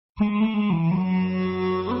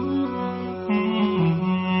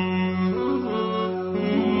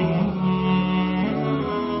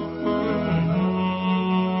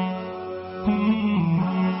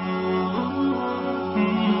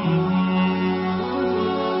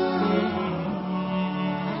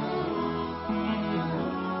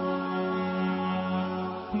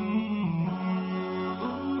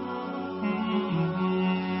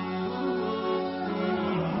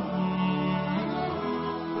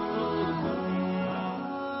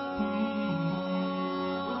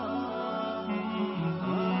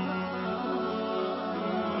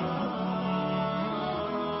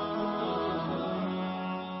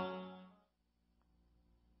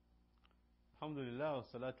Alhamdulillah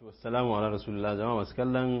wassalatu wassalamu ala rasulillah. Jama'a masu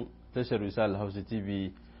kallon tashar Wisal Hausa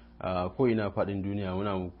TV ko ina fadin duniya,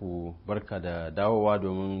 muna muku barka da dawowa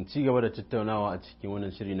domin ci gaba da tattaunawa a cikin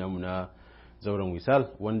wannan shiri namu na zauren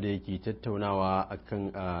Wisal, wanda yake tattaunawa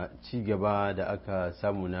akan ci gaba da aka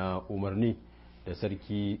samu na umarni da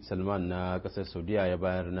sarki Salman na kasar Saudiya ya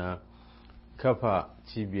bayar na kafa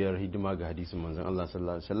cibiyar hidima ga hadisin manzon Allah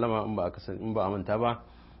sallallahu alaihi wasallama. In ba a manta ba,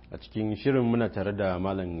 a cikin shirin muna tare da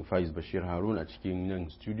Malam Faiz Bashir Harun a cikin nan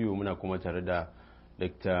studio, muna kuma tare da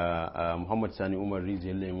Dr. Muhammad Sani Umar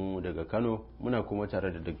Rijiyar Lemo daga Kano, muna kuma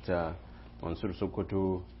tare da Dr. Mansur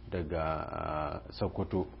Sokoto daga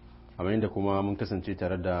Sokoto, amma inda kuma mun kasance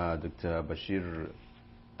tare da Dr. Bashir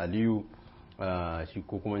Aliyu shi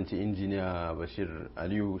ko kuma ce injiniya Bashir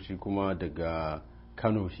Aliyu shi kuma daga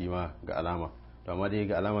Kano shi ma ga alama, to amma dai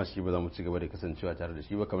ga alama shi ba za mu ci gaba da kasancewa tare da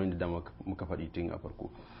shi ba kamar yadda muka faɗi tun a farko.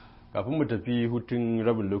 Kafin mu tafi hutun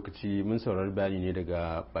rabin lokaci mun saurari bayani ne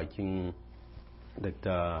daga bakin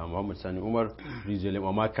Dr. Muhammad Sani Umar Rijiyar Lemo,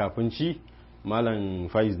 amma kafin shi Malam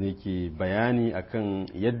Faiz ne ke bayani akan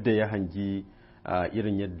yadda ya hangi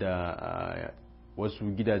irin yadda wasu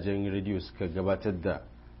gidajen rediyo suka gabatar da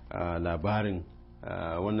labarin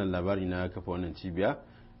wannan labari na kafa wannan cibiya,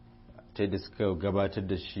 ta yadda suka gabatar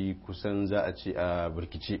da shi kusan za a ce a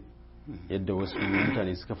birkice, yadda wasu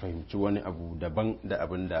mutane suka fahimci wani abu daban da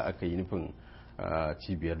abin da aka yi nufin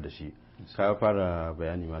cibiyar da shi. Ka fara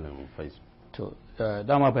bayani Malam Faiz. To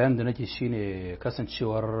dama bayan da nake shine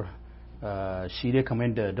kasancewar shi dai kamar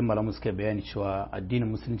yadda duk malamu suka bayani cewa addinin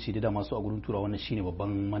musulunci da masu a gurin turawa wannan shine babban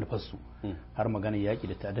manufarsu, har magana yaki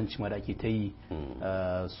da ta'addanci ma da ake ta yi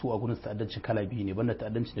su a gurin ta'addanci kala biyu ne, banda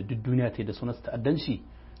ta'addanci da duk duniya ta yi da sunan ta'addanci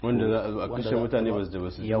wanda za a zo a kashe mutane ba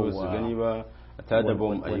su gani ba ta da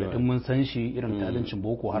bom wanda duk mun san shi, irin ta'addancin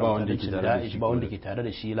boko har ta'addancin Daesh, ba wanda ke tare da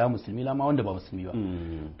shi, la musulmi la ma wanda ba musulmi ba.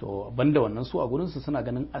 To banda wannan su a gurin su suna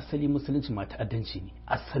ganin asali musulunci ma ta'addanci ne,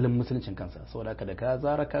 asalin musuluncin kansa, saboda haka da ka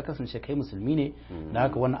zara ka kasance kai musulmi ne, da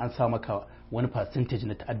haka wannan an sa maka wani percentage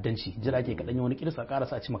na ta'addanci, jira ake kadan wani kirsa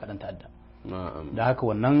karasa a ci maka dan ta'adda. Da haka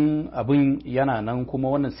wannan abin yana nan, kuma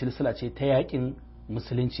wannan silsila ce ta yakin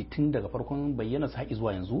musulunci tun daga farkon bayyana sa haƙi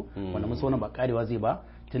zuwa yanzu, wanda musu wannan ba karewa zai ba,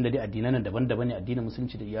 tun da dai addinan nan daban-daban ne. Addinin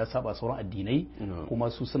musulunci da ya saba sauran addinai, kuma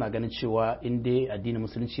su suna ganin cewa in dai addinin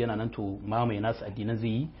musulunci yana nan to mamaye nasu addinan zai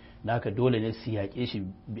yi, da haka dole ne su yaƙe shi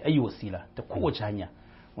bi ayi wasila ta kowace hanya,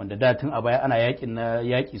 wanda da tun a baya ana yaƙin na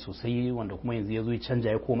yaƙi sosai, wanda kuma yanzu ya zo ya canja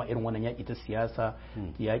ya koma irin wannan yaƙi ta siyasa,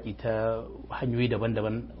 yaƙi ta hanyoyi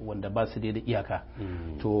daban-daban wanda ba su da iyaka.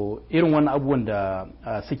 To irin wannan abubuwan da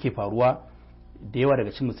suke faruwa da yawa daga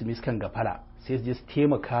cikin musulmi sukan gafala, sai su je su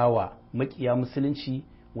taimakawa makiya musulunci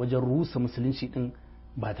wajen rusa musulunci din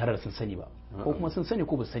ba tare da sun sani ba, ko kuma sun sani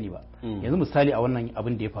ko ba sani ba. Yanzu misali a wannan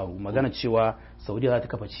abin da ya faru, magana cewa Saudiya za ta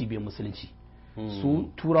kafa cibiyar musulunci, su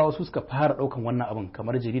turawa su suka fara daukan wannan abin,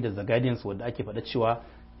 kamar jaridar The Guardian wadda ake faɗa cewa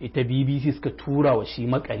ita BBC suka tura wa shi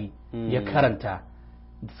makari ya karanta,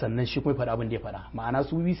 sannan shi kuma faɗa abin da ya faɗa. Ma'ana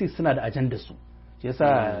su BBC suna da ajandar su, shi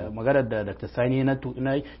yasa maganar da Dr. Sani na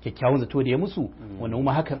kyakkyawan zato da ya musu, wanda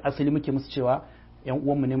kuma hakan asali muke musu cewa yan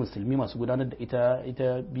uwanmu ne musulmi masu gudanar da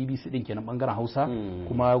ita BBC din kenan bangaren Hausa,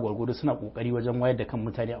 kuma gwargwado suna kokari wajen wayar da kan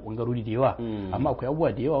mutane a bangarori da yawa, amma akwai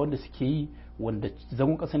abubuwa da yawa wanda suke yi wanda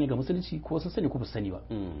zagon kasa ne ga musulunci, ko sun sani ko ba su sani ba.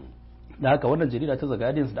 Da haka wannan jarida ta The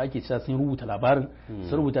Guardian da ake cewa sun rubuta labarin,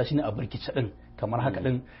 sun rubuta shi ne a birkice din kamar haka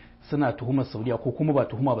din, suna tuhumar Saudiya, ko kuma ba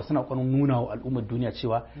tuhuma ba, suna kwanin nuna wa al'ummar duniya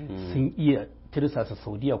cewa sun iya tirsasa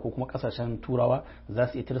Saudiya ko kuma kasashen turawa za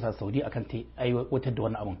su iya tirsasa Saudiya akan ta aiwatar da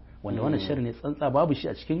wannan abin, wanda wannan shirin ne tsantsa, babu shi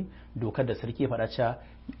a cikin dokar da sarki ya faɗa cewa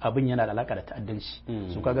abin yana da alaka da ta'addanci.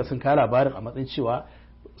 Su kaga sun kawo labarin a matsayin cewa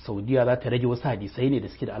Saudiya za ta rage wasu hadisai ne da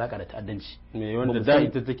suke da alaka da ta'addanci me wanda da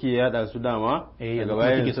ita take yada su dama daga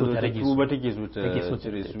bayan take so ta rage su take so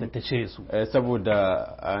ta cire su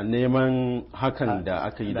saboda neman hakan da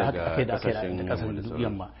aka yi daga kasashen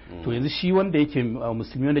yamma to yanzu shi wanda yake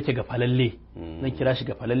musulmi wanda yake gafalalle zan kira shi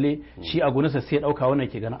gafalalle shi a gonarsa sai ya dauka wannan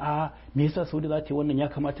yake gana me yasa Saudi za ta yi wannan ya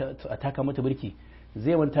kamata a taka mata birki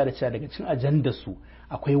zai manta da cewa daga cikin ajandar su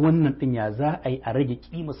akwai wannan din ya za a yi a rage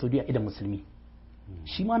kima Saudiya idan musulmi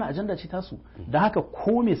shi ma na ajanda ce tasu da haka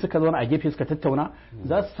ko me suka zauna a gefe suka tattauna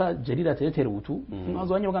za su sa jarida ta je ta rubutu in an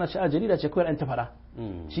zo an yi magana cewa jarida ce kawai an ta faɗa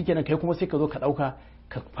shikenan kai kuma sai ka zo ka ɗauka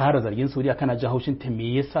ka fara zargin Saudiya kana ji haushin ta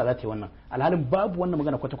me yasa za ta yi wannan alhalin babu wannan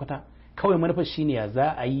magana kwata-kwata kawai manufar shine ya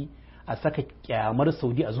za a yi a saka kyamar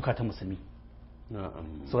Saudi a zukatan musulmi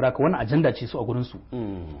saboda wannan ajanda ce su a gurin su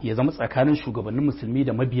ya zama tsakanin shugabannin musulmi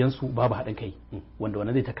da mabiyansu babu haɗin kai wanda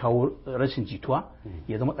wannan zai ta kawo rashin jituwa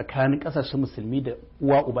ya zama tsakanin ƙasashen musulmi da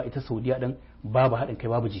uwa uba ita Saudiya din babu haɗin kai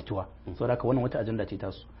babu jituwa saboda wannan wata ajanda ce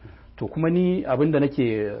tasu to kuma ni abin da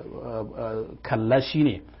nake kalla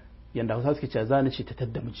shine yanda Hausa suke cewa za ni ce ta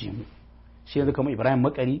tadda mu shi yanzu kamar Ibrahim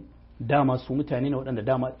Makari dama su mutane ne waɗanda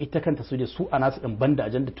dama ita kanta su su a nasu ɗin banda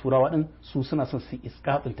ajanda turawa ɗin su suna son su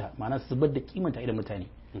iskaɓinta ma'ana su zubar da kimanta idan mutane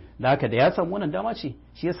da haka da ya samu wannan dama ce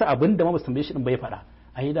shi yasa abin da ma basu tambaye shi ɗin bai faɗa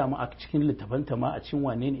a yi dama a cikin littafanta ma a cikin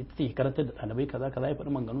wane ne ita take karantar da ɗalibai kaza kaza ya faɗi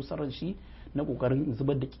manganu sarran shi na ƙoƙarin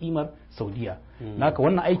zubar da kimar Saudiya haka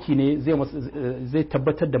wannan aiki ne zai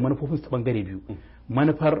tabbatar da manufofin su bangare biyu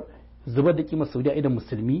manufar zubar da kimar Saudiya idan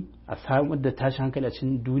musulmi a samar da tashin hankali a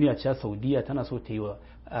cikin duniya cewa Saudiya tana so ta yi wa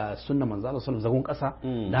sunna manzo Allah sallallahu zagon kasa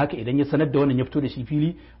da haka idan ya sanar da wannan ya fito da shi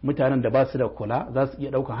fili mutanen da ba su da kula za su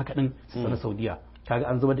iya daukan haka din su sanar Saudiya kaga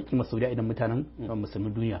an zubar da kimar Saudiya idan mutanen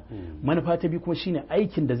musulmin duniya manufa ta biyu kuma shine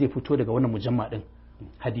aikin da zai fito daga wannan mujamma din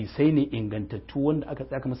hadisai ne ingantattu wanda aka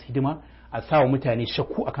tsaka masa hidima a sawa mutane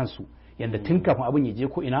shakku akan su yanda tun kafin abin ya je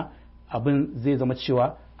ko ina abin zai zama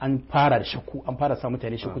cewa an fara da shakku an fara sa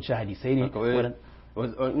mutane shakku cewa hadisai ne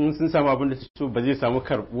in sun samu abin da so ba zai samu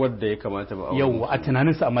karbuwar da ya kamata ba yau a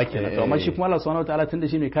tunanin sa amma kenan to amma shi kuma Allah subhanahu wataala tunda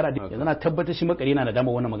shi mai kara yanzu na tabbata shi makari yana da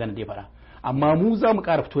dama wannan magana da ya fara amma mu za mu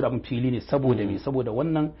ƙara fito da abin fili ne saboda me saboda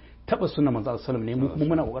wannan taba sunna manzo sallallahu alaihi wasallam ne mu kuma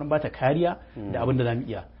muna kokarin bata kariya da abin da zamu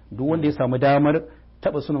iya duk wanda ya samu damar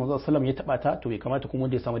taba sunna manzo sallallahu ya taba ta to bai kamata kuma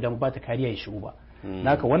wanda ya samu damar bata kariya ya shigo ba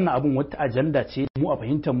naka wannan abun wata ajanda ce mu a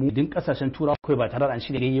fahimtar mu din kasashen turawa kai ba tare da an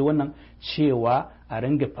shirya yayi wannan cewa a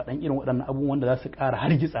ringa faɗan irin waɗannan abubuwan wanda za su ƙara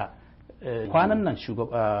hargitsa kwanan nan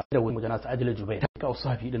shugaba da wani mujana Sa'adil Jubair ka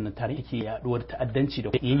usafi din nan tare yake yaduwar ta'addanci da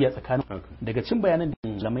kiyayya tsakanin daga cin bayanan da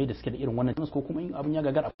malamai da suke da irin wannan ko kuma in abin ya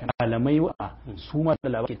gagar malamai wa su ma da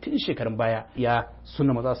labarai tun shekarun baya ya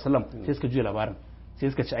sunna manzo sallam sai suka juya labarin sai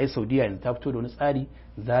suka ce ai Saudiya yanzu ta fito da wani tsari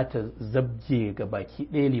za ta zabge ga baki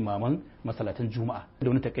ɗaya limaman masallatan juma'a da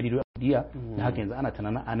wani takari da Saudiya da haka yanzu ana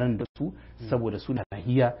tunanin a nan da su saboda su da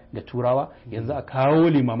lahiya ga turawa yanzu a kawo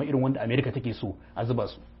limamai irin wanda America take so a zuba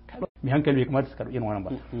su mai hankali bai kamata su karɓi irin wannan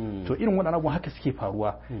ba to irin waɗannan abubuwan haka suke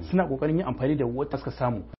faruwa suna kokarin yin amfani da wata suka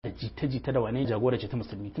samu da jita-jita da wane jagora ce ta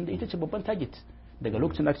musulmi tunda ita ce babban target daga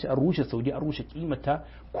lokacin da aka ce an rushe Saudi an rushe kimata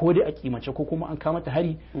ko dai a kimace ko kuma an kama ta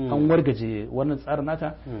hari an wargaje wannan tsarin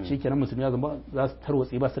nata shikenan musulmi za su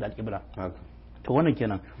tarwatse ba su da alƙibla to wannan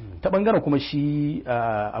kenan ta bangaren kuma shi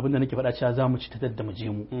abinda nake faɗa cewa za mu ci ta da mu je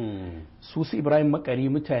mu su Ibrahim Makari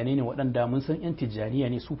mutane ne waɗanda mun san yan tijjaniya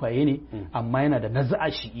ne sufaye ne amma yana da naza'a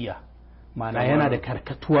shi'iya ma'ana yana da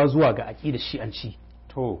karkatuwa zuwa ga aqidar shi'anci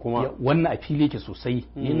to kuma wannan a fili yake sosai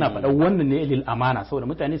ni ina faɗa wannan ne lil amana saboda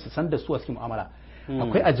mutane su san da su a cikin mu'amala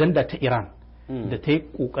akwai ajanda ta Iran da ta yi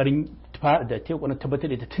kokarin tabbatar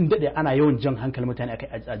da ita tun dade ana yawan jan hankalin mutane akai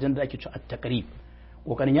ajanda da ake cewa at-taqrib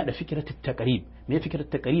kokarin yada fikirar taqrib me fikirar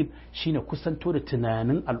taqrib shine kusanto da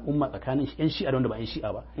tunanin al'umma tsakanin yan shi'a da wanda ba yan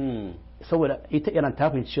shi'a ba saboda ita Iran ta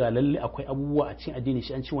fahimci cewa lalle akwai abubuwa a cikin addinin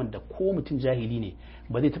shi'anci wanda ko mutum jahili ne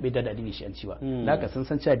ba zai taɓa yadda da addinin shi'anci ba da haka sun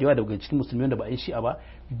san cewa da yawa daga cikin musulmi wanda ba yan shi'a ba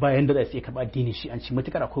bayan da za su iya karɓa addinin shi'anci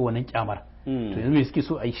matukar akwai wannan kyamar to yanzu me suke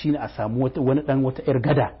so a yi shine a samu wata yar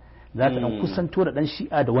gada za ta dan kusanto da dan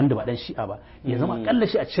shi'a da wanda ba dan shi'a ba ya zama akalla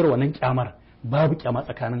shi a cire wannan kyamar babu kyama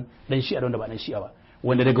tsakanin dan shi'a da wanda ba dan shi'a ba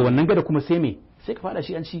wanda daga wannan gada kuma sai me sai ka fada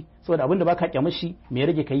shi an ci saboda abinda baka kyamar shi me ya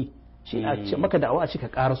rage kai shi a ce maka da'awa a ce ka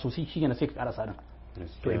ƙara sosai shi ne sai ka ƙara sadan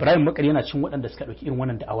to Ibrahim Makari yana cin waɗanda suka ɗauki irin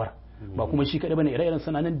wannan da'awar ba kuma shi kaɗai bane ire-iren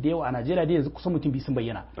suna nan da yawa a Najeriya da yanzu kusan mutum biyu sun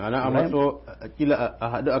bayyana ana a matso kila a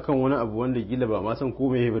haɗu akan wani abu wanda kila ba ma san ko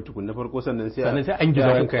me ba tukun na farko sannan sai an gida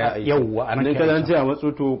yawa anan ka zance a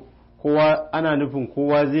matso to kowa ana nufin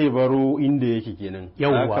kowa zai baro inda yake kenan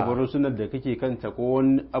Yawwa. ka baro sunan da kake kanta ko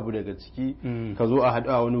wani abu daga ciki ka zo a haɗu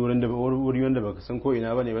a wani wuri wanda baka san ko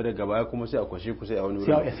ina bane ba daga baya kuma sai a kwashe ku sai a wani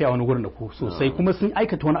wurin sai a wani wurin da ku sosai kuma sun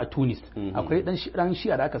aikata wani a Tunis akwai dan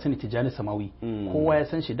shi'a da aka sani Tijani Samawi kowa ya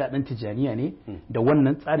san shi da dan Tijaniya ne da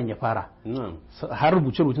wannan tsarin ya fara har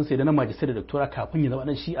rubuce-rubucin sai da na majistar da doktora kafin ya zama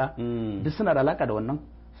dan shi'a duk suna da alaka da wannan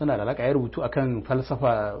suna da alaka ya rubutu akan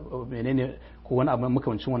falsafa menene ko wani abu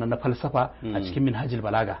makamancin wannan na falsafa a cikin Minhajul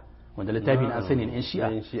Balaga wanda littafi na asali ne yan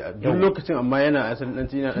shi'a duk lokacin amma yana asalin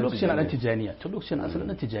dan Tijaniya tun lokacin asalin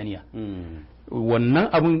dan Tijaniya wannan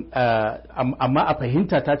abun amma a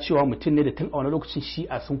fahimta ta cewa mutum ne da tun a wani lokacin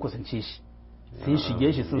shi'a sun kusance shi sun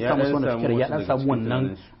shige shi sun samu wannan fikir ya dan samu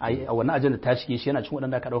wannan a wannan ajanda ta shige shi yana cikin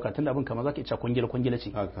wadanda aka dauka tunda abin kamar zaka iya kwangila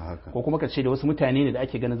ce ko kuma ka ce da wasu mutane ne da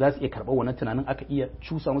ake ganin za su iya karɓar wannan tunanin aka iya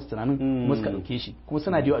cusa musu tunanin kuma suka dauke shi kuma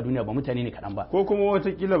suna da yawa a duniya ba mutane ne kaɗan ba ko kuma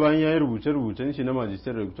watakila bayan ya yi rubuce-rubucen shi na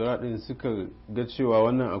magister da doctorate din suka ga cewa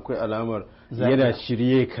wannan akwai alamar yana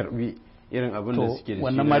shirye karbi irin abin da suke da shi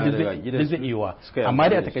wannan ma duk zai iya amma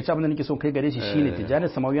dai a takaice abin da nake so kai gare shi shine Tijani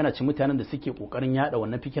Samawi yana ci mutanen da suke kokarin yada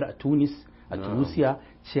wannan fikir a Tunis a Tunisia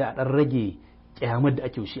sai a dan rage kyamar da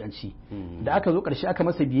ake shi an ci da aka zo karshe aka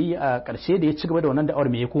masa biyayya a karshe da ya ci gaba da wannan da'awar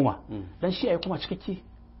me ya koma dan shi ya koma cikakke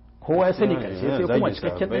kowa ya sani karshe sai kuma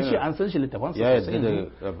cikakken dan shi an san shi littafin sa sosai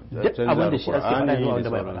duk abin da shi ake faɗa zuwa wanda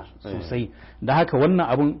bai faɗa sosai da haka wannan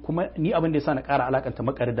abin kuma ni abin da yasa na ƙara alakanta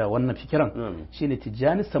makari da wannan fikiran shine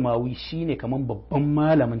Tijani Samawi shine kaman babban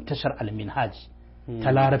malamin tashar Al-Minhaj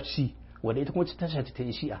ta Larabci wanda ita kuma tasha ce ta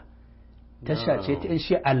Shi'a tasha ce ta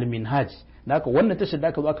Shi'a Al-Minhaj da haka wannan tashar da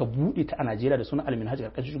aka zo aka bude ta a Najeriya da sunan Al-Minhaj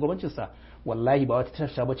karkashin shugabancin sa wallahi ba wata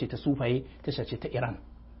tasha bace ta sufaye tasha ce ta Iran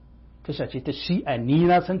tasha ce ta Shi'a ni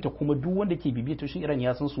na santa kuma duk wanda ke bibiya to shi Iran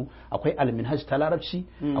ya san su akwai Al-Minhaj ta Larabci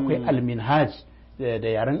akwai Al-Minhaj da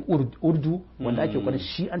yaren Urdu wanda ake kwarin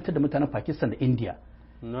shi'antar da mutanen Pakistan da India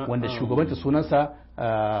wanda shugabanta sunansa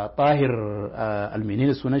Tahir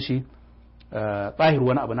Al-Menene sunan shi Tahir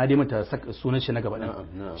wani abu na dai mata sunan shi na gaba din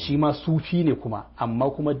shi ma sufi ne kuma amma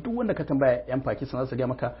kuma duk wanda ka tambaya yan Pakistan za su ga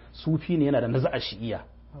maka sufi ne yana da naza'a shi'iyya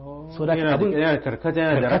so da abin yana karkata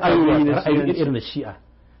yana da ra'ayoyi irin da Shi'a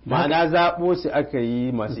ma'ana zaɓo su aka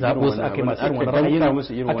yi masu irin ra'ayi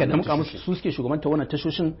aka damƙa musu su suke shugabanta wannan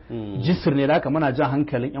tashoshin jisir ne da haka muna jan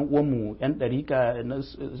hankalin yan uwanmu yan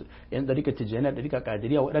ɗarika tijjaniya ɗarika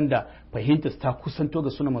kadiriya waɗanda fahimtar ta kusanto ga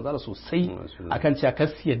sunan manzala sosai akan cewa kar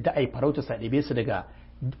su yadda ai farauta sa ɗebe su daga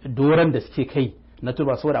doran da suke kai na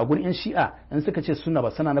turba saboda a gurin yan shi'a in suka ce sunna ba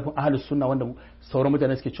sana nufin ahlus sunna wanda sauran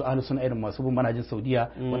mutane suke cewa ahlus sunna irin masu bin manhajin saudiya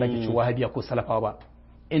wanda ake cewa wahabiya ko salafawa ba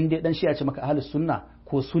in dai dan shi'a ce maka ahlus sunna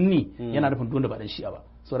ko sunni yana nufin dole ba dan shi'a ba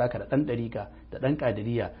saboda haka da dan dariqa da dan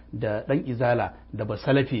qadiriyya da dan izala da ba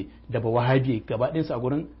salafi da ba wahabi gaba ɗayan su a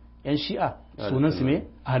gurin yan shi'a sunan su ne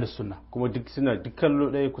ahlus sunna kuma duk suna duk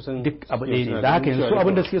kallo ɗaya kusan duk abu ɗaya ne da haka yanzu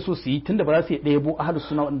abin da suke so su yi tunda ba za su yi ɗebo ahlus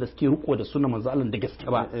sunna wanda suke riko da sunna manzo Allah da gaske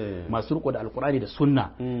ba masu riko da alqur'ani da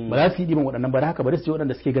sunna ba za su yi diban waɗannan ba da haka bari su yi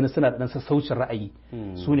waɗanda suke ganin suna da dan sassaucin ra'ayi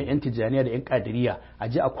su ne yan tijaniya da yan qadiriyya a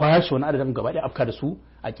je a kwashe wani adadin gaba ɗaya afka da su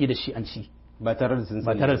a ƙi da shi an ci ba tare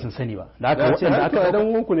da sun sani ba da haka waɗanda aka dan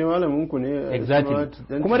uwanku ne malamin ku ne exactly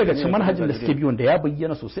kuma daga cikin manhajin da suke bi wanda ya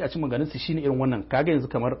bayyana sosai a cikin maganin su shine irin wannan kaga yanzu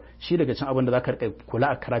kamar shi daga cikin abin da zaka rika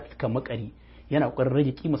kula a karatu kan makari yana kokarin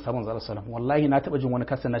rage kima sabon zalal salam wallahi na taba jin wani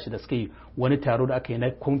kasan nashi da suka yi wani taro da aka yi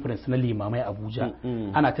na conference na limamai Abuja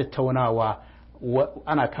ana tattaunawa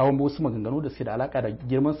ana kawo wasu maganganu da suke da alaka da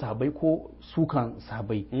girman sahabbai ko sukan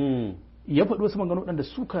sahabbai ya faɗi wasu maganganu da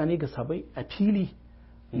suka ne ga sahabbai a fili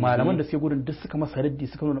malaman da suke gudun duk suka masa raddi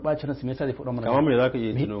suka nuna bacin ransu me yasa zai faɗa mana kamar me zaka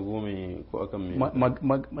iya tuno gome ko akan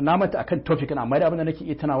me na mata akan topic amma da abin da nake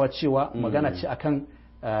iya tunawa cewa magana ce akan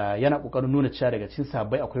yana kokarin nuna cewa daga cikin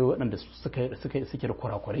sahabbai akwai waɗanda suke da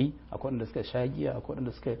kurakurai akwai waɗanda suka shagiya akwai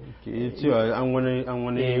waɗanda suka cewa an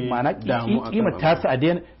wani ma'ana kima ta sa a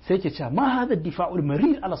sai ke cewa ma hadha difa'ul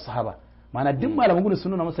marir ala sahaba ma'ana duk malaman gudun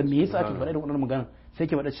sun nuna masa me yasa ake faɗa irin wannan magana sai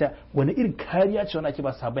ke faɗa cewa wani irin kariya ce wanda ake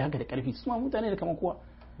ba sahabbai haka da ƙarfi su ma mutane da kamar kowa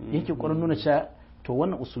yake ƙoƙarin nuna cewa to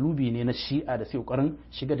wannan usulubi ne na shi'a da sai ƙoƙarin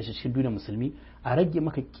shiga da shi cikin duniyar musulmi a rage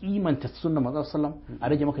maka kimanta sunnar manzon sallam a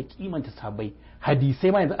rage maka kimanta sahabbai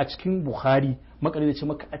hadisai ma yanzu a cikin bukhari makare zai ce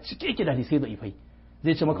maka a cike yake da hadisai da'ifai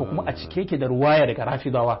zai ce maka kuma a cike yake da ruwaya daga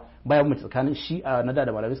rafidawa bayan mu tsakanin shi'a na da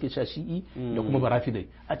malamai suke cewa shi'i da kuma barafidai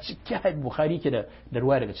a cike bukhari yake da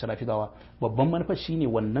ruwaya daga cikin rafidawa babban manufar shine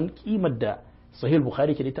wannan kimar da sahih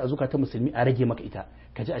bukhari ke da ita azuka ta musulmi a rage maka ita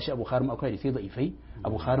kaji ashe abu bukhari akwai hadisi da'ifai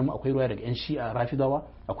abu bukhari akwai ruwaya daga yan shi'a rafidawa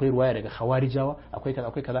akwai ruwaya daga khawarijawa akwai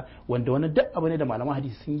kaza wanda wannan duk abu ne da malaman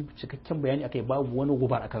hadisi sun yi cikakken bayani akai babu wani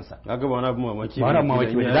gubar akan sa kaga ba wani abu mamaki ba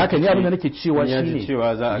da haka ni abin da nake cewa shine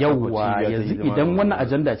yawa yanzu idan wannan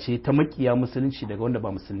ajanda ce ta makiya musulunci daga wanda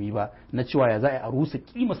ba musulmi ba na cewa ya za a rusa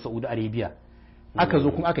kimar Saudi Arabia aka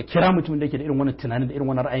zo kuma aka kira mutum da yake da irin wannan tunanin da irin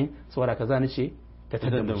wannan ra'ayin saboda kaza na ce ta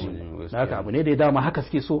taddamu naka abu ne da ya dama haka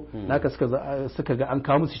suke so naka suka ga an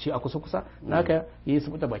kawo musu shi a kusa naka yayi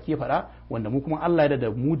su fita baki ya fada wanda mu kuma Allah ya da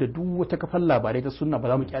mu da duk wata kafan labarai ta sunna ba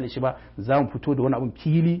za mu kyale shi ba za mu fito da wani abun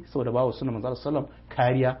fili saboda bawo sunna manzo sallallahu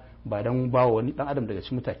kariya ba dan bawo wani dan adam daga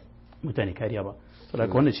cikin mutane kariya ba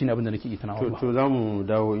saboda wannan shine abin da nake yi tunawa to za mu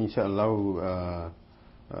dawo insha Allah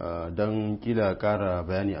dan kila kara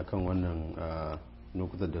bayani akan wannan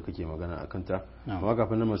lokutan da kake magana a kanta amma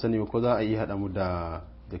kafin nan sani ko za a yi haɗa mu da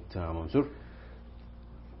Dr. Mansur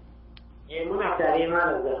muna tare ma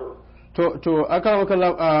da to aka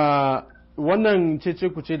maka wannan cece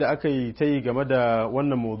kuce da aka yi ta yi game da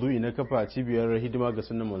wannan maudu'i na kafa cibiyar hidima ga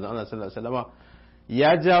sunnan manzon Allah sallallahu alaihi wasallam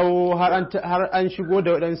ya jawo har an shigo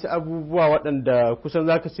da waɗansu abubuwa waɗanda kusan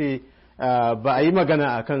zaka ce ba a yi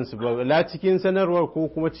magana a kansu ba la cikin sanarwar ko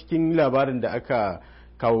kuma cikin labarin da aka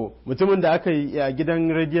kawo mutumin da aka yi a gidan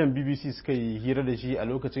rediyon BBC suka yi hira da shi a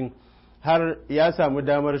lokacin har ya samu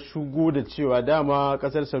damar shigo da cewa dama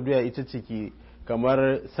kasar Saudiya ita ce ke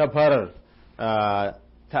kamar safarar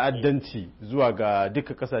ta'addanci zuwa ga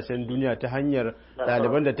duka kasashen duniya ta hanyar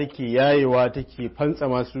ɗaliban da take yayewa take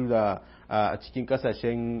fantsama su da a cikin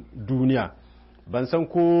kasashen duniya ban san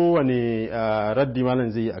kowane raddi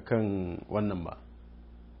malam zai yi akan wannan ba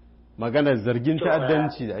maganar zargin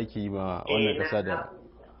ta'addanci da ake yi ma wannan kasa da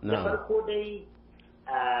farko dai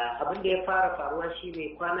abin da ya fara faruwa shi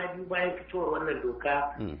ne kwana biyu bayan fitowar wannan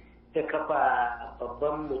doka ta kafa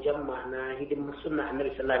babban mujamma na hidimar sunna annabi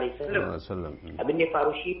sallallahu alaihi wasallam abin da ya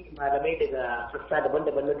faru shi malamai daga sassa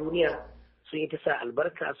daban-daban na duniya sun yi ta sa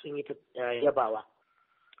albarka sun yi ta yabawa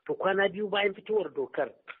to kwana biyu bayan fitowar dokar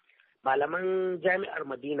malaman jami'ar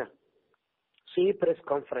Madina sun yi press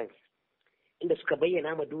conference inda suka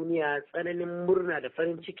bayyana ma duniya tsananin murna da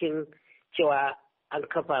farin cikin cewa an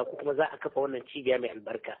kafa ko kuma za a kafa wannan cibiya mai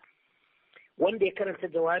albarka wanda ya karanta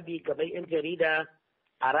jawabi gaban 'yan jarida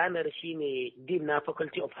a ranar shi ne dean na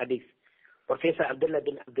faculty of hadith Professor Abdullah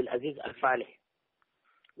bin Abdulaziz Al-Faleh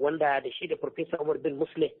wanda da shi da Professor Umar bin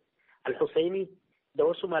Musleh Al-Husaini da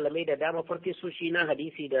wasu malamai da dama farfesoshi na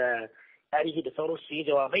hadisi da tarihi da sauransu su yi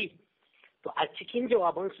jawabai to a cikin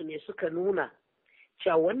jawabansu ne suka nuna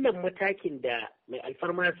cewa wannan matakin da mai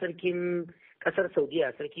alfarma sarkin kasar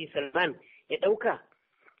Saudiya sarki Salman ya ɗauka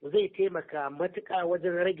zai taimaka matuƙa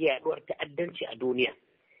wajen rage yaɗuwar ta'addanci a duniya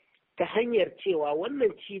ta hanyar cewa wannan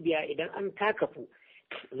cibiya idan an takafu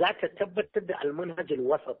za ta tabbatar da almanhajul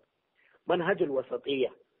wasat manhajul wasatiyya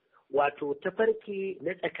wato tafarki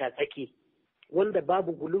na tsaka-tsaki wanda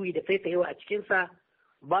babu guluwi da faifayewa a cikinsa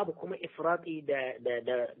babu kuma ifrati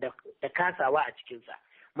da kasawa a cikinsa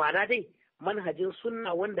ma'ana dai manhajin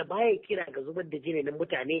sunna wanda baya kira ga zubar da jini na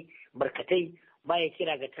mutane barkatai baya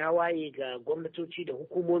kira ga tawaye ga gwamnatoci da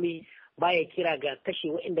hukumomi baya kira ga kashe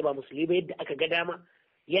waɗanda ba musulmi ba yadda aka ga dama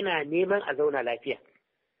yana neman a zauna lafiya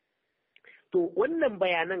to wannan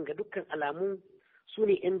bayanan ga dukkan alamu su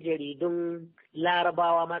ne 'yan jaridun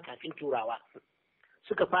larabawa ma kafin turawa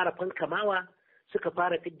suka fara fankamawa suka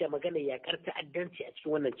fara fidda maganar yakar ta'addanci a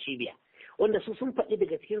cikin wannan cibiya wanda su sun faɗi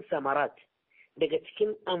daga cikin samarat daga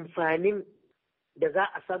cikin amfanin da za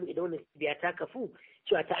a samu idan wannan cibiya ta kafu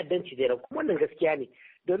cewa ta'addanci zai ragu wannan gaskiya ne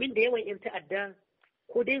domin da yawan 'yan ta'adda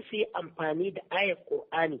ko dai su yi amfani da ayar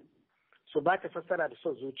Qur'ani su ba ta fassara da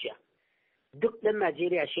son zuciya duk ɗan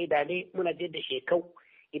Najeriya shaida ne muna da shekau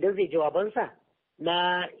idan zai jawabansa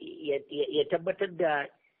na ya tabbatar da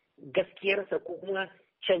gaskiyarsa ko kuma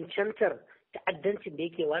cancantar ta'addancin da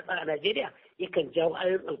yake watsa a Najeriya yakan jawo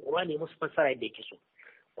ayoyin Alƙur'ani musu fassara yadda yake so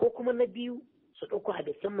ko kuma na biyu su ɗauko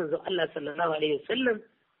hadisan manzon Allah sallallahu alaihi wasallam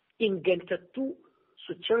ingantattu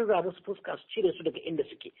su canza musu fuska su cire su daga inda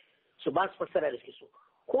suke su ba su fassara da suke so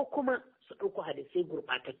ko kuma su ɗauko hadisai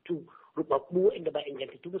gurɓatattu rubabbu waɗanda ba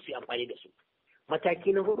ingantattu ba su yi amfani da su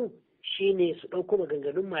mataki na hudu shine su ɗauko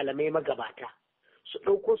maganganun malamai magabata su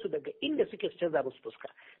ɗauko su daga inda suke su canza musu fuska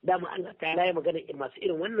dama Allah ta ya magana masu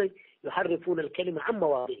irin wannan yuharrifuna al-kalima amma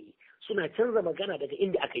mawadi'i suna canza magana daga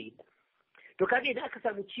inda aka yi to kaga idan aka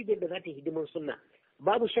samu cibiyar da za ta yi hidiman sunna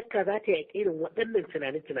babu shakka za ta yaƙi irin waɗannan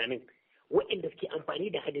tunanin waɗanda suke amfani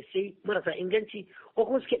da hadisai marasa inganci ko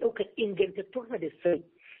kuma suke ɗaukar ingantattun hadisai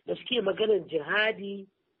da suke maganar jihadi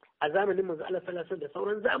a zamanin manzo Allah sallallahu alaihi wasallam da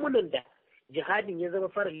sauran zamanin da jihadin ya zama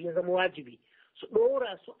farali ya zama wajibi su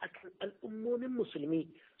ɗora su akan al'ummomin musulmi,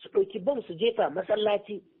 su ɗauki bom su jefa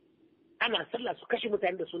masallaci ana sallah su kashe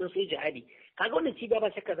mutane da sunan sai jihadi. Kaga wannan ci ba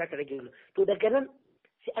shakka za ta rage wannan. To daga nan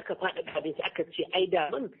sai aka faɗa abin sai aka ce ai da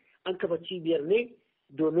man an kafa cibiyar ne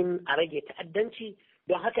domin a rage ta'addanci,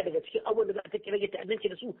 don haka daga cikin abubuwan da za a rage ta'addanci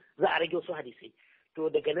da su za a rage wasu hadisai. To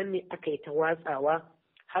daga nan ne aka yi ta watsawa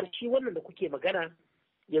har shi wannan da kuke magana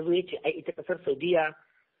ya zo ya ce ai ita kasar Saudiya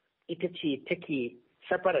ita ce take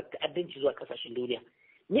safarar ta'addanci zuwa kasashen duniya.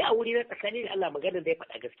 Ni a wuri na tsakani da Allah magana da ya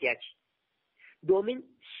faɗa gaskiya ce. Domin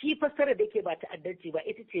shi fassara da yake ba ta'addanci ba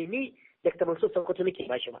ita ce ni Dr. Mansur Sokoto nake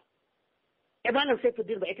bashi ba. Malam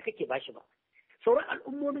Saifuddin ba ita kake bashi ba. Sauran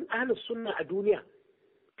al'ummomin ahlus sunna a duniya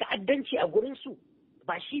ta'addanci a gurin su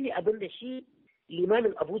ba shi ne abin da shi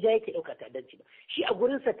limamin Abuja yake ɗauka ta'addanci ba. Shi a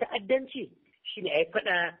gurinsa ta'addanci shi ne a yi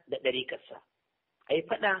faɗa da ɗarikarsa, a yi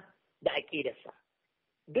faɗa da aƙidarsa.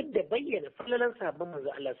 Duk da bayyana falalan sahabban manzo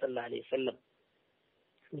Allah sallallahu alaihi wasallam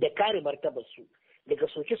da kare martabarsu daga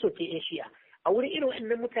soke-soke yan shi'a a wurin irin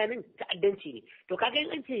waɗannan mutanen ta'addanci ne. To kaga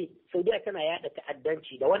in an ce Saudiya tana yaɗa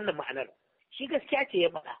ta'addanci da wannan ma'anar shi gaskiya ce ya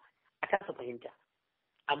faɗa a kasa fahimta.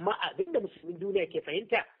 Amma abinda musulmin duniya ke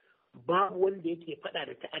fahimta babu wanda yake faɗa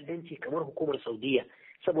da ta'addanci kamar hukumar Saudiya.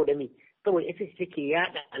 Saboda me? Saboda ita ce take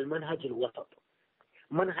yada almanhajul wasat,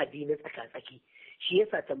 manhaji na tsaka-tsaki. Shi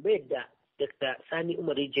yasa tambayar da Dr. Sani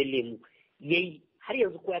Umar Rijiyar Lemo yayi har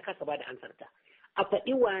yanzu ko ya kasa bada ansarta. A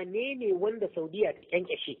faɗi wane ne wanda Saudiya ta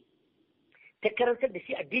kyankyashe ta karantar da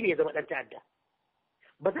shi addini ya zama ɗan ta'adda.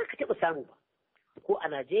 Ba za ka taɓa samu ba, ko a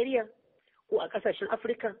Najeriya, ko a ƙasashen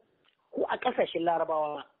Afirka, ko a ƙasashen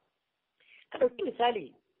Larabawa. Ka ɗauki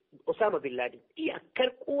misali Osama bin Laden,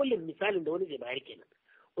 iyakar kolin misalin da wani zai bayar kenan.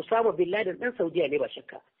 Osama bin Laden ɗan Saudiya ne ba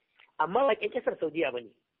shakka, amma ba ƙasar Saudiya ba ne.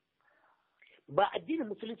 Ba addinin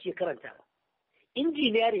musulunci ya karanta ba.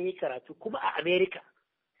 Injiniyarin ya karatu kuma a Amerika,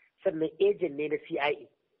 sannan ejen ne na CIA.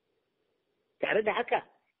 Tare da haka,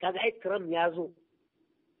 kaga ai Trump ya zo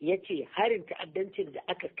ya ce harin ta'addancin da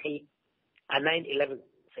aka kai a 9/11,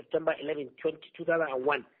 September 11,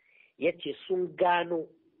 2001, ya ce sun gano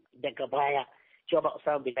daga baya cewa ba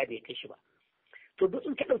Osama bin Laden ya kai shi ba. To duk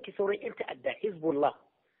in ka ɗauki sauran 'yan ta'adda Hezbollah,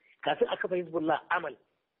 kafin aka fa Hezbollah Amal,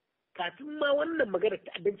 kafin ma wannan maganar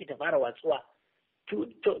ta'addanci ta fara watsuwa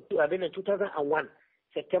 2001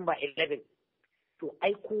 September 11, to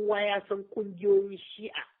ai kowa ya san ƙungiyoyin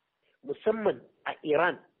Shi'a musamman a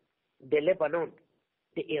Iran da Lebanon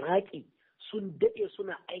da Iraki sun daɗe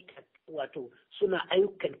suna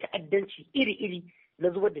ayyukan ta'addanci iri-iri na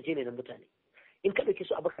zubar da jini na mutane. In ka ɗauki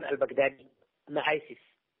su Abubakar al-Baghdadi na ISIS,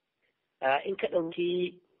 in ka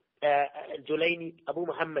ɗauki Julaini Abu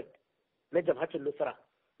Muhammad na Jabhatun Nusra,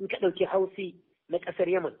 in ka ɗauki Hausi na ƙasar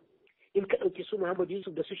Yaman, in ka ɗauki su Muhammad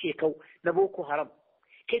Yusuf da su Shekau na Boko Haram,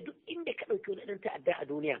 kai duk inda ka ɗauki wani ɗan ta'adda a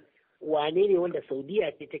duniya, wane ne wanda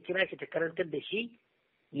Saudiya ce ta kira shi ta karantar da shi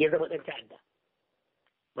ya zama ɗan ta'adda?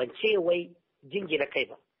 Ban ce wai jingina kai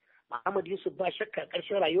ba. Muhammad Yusuf ba shakka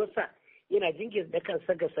ƙarshen rayuwarsa yana jingina da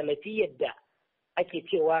kansa ga salafiyyar da ake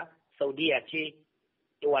cewa Saudiya ce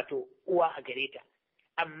wato uwa a gare ta.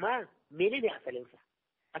 Amma menene asalinsa?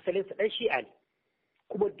 Asalinsa ɗan Shi'a ne.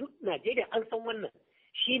 Kuma duk Najeriya an san wannan.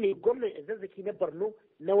 Shi ne gwamnan zazzaki na Borno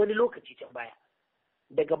na wani lokaci can baya.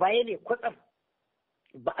 Daga baya ne kwatsam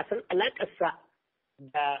ba a san alaƙarsa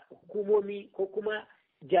da hukumomi ko kuma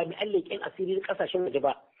jami'an leƙen asiri na ƙasashen waje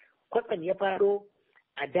ba. Kwatsam ya faro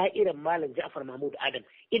a da'irar Malam Ja'far Mahmud Adam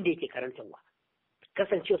inda yake karantarwa.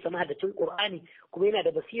 Kasancewa sama da cin Qur'ani kuma yana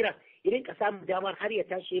da basira, idan ka samu damar har ya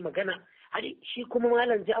tashi magana. Har shi kuma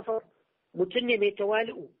Malam Ja'far mutum ne mai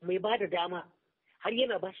tawali'u, mai ba da dama, har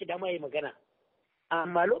yana ba shi dama ya magana.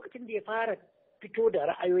 Amma lokacin da ya fara fito da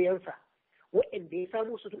ra'ayoyinsa waɗanda ya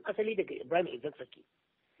samu su tun asali daga Ibrahim Izaksaki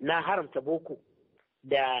na haramta boko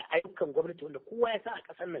da ayyukan gwamnati wanda kowa ya sa a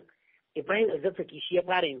ƙasar nan, Ibrahim Izaksaki shi ya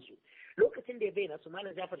fara yin su. Lokacin da ya bayyana su,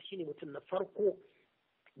 Malam Jafar shine mutum na farko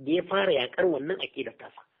da ya fara yakar wannan aƙidar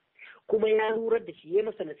tasa, kuma ya lura da shi ya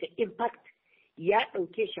masa nasiha. Impact ya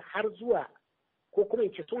ɗauke shi har zuwa, ko kuma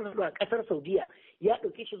in ce sun haɗu a ƙasar Saudiya, ya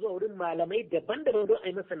ɗauke shi zuwa wurin malamai daban-daban don a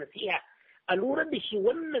yi masa nasiha, a lura da shi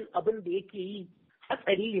wannan abin da yake yi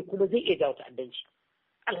hatsari ne kuma zai iya jawo ta'addanci.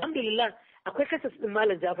 Alhamdulillah akwai kasas ɗin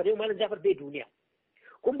Malam Jafar, yau Malam Jafar bai duniya,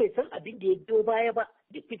 kuma bai san abin da ya biyo baya ba.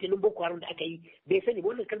 Duk fitilin Boko Haram da aka yi bai sani,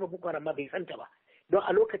 wannan kalmar Boko Haram ma bai santa ba, don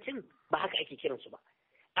a lokacin ba haka ake kiransu ba.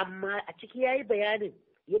 Amma a ciki ya yi bayanin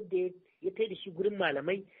yadda ya tai da shi gurin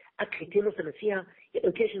malamai, aka yi masa nasiha, ya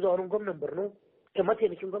ɗauke shi zuwa wurin gwamnan Borno, da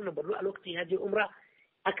mataimakin gwamnan Borno a lokacin ya je umra,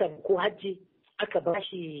 aka ko hajji, aka ba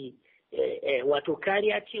shi wato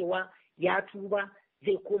kariya cewa ya tuba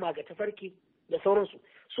zai koma ga tafarki da sauransu.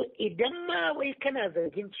 So idan ma wai kana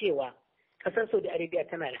zargin cewa kasar Saudi Arabia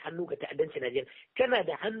tana da hannu ga ta'addanci Najeriya, tana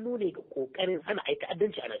da hannu ne ga kokarin hana ai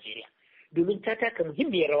ta'addanci a Najeriya domin ta taka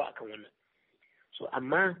muhimmiyar rawa akan wannan. So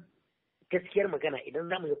amma gaskiyar magana idan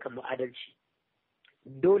zamu yi kan adalci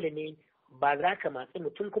dole ne ba za ka matsi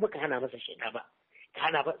mutum kuma ka hana masa shaida ba, ka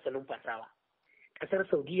hana masa numfasawa. Kasar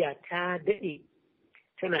Saudiya ta daɗe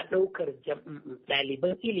tana ɗaukar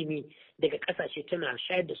ɗaliban ilimi daga ƙasashe tana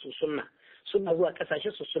shayar da su suna zuwa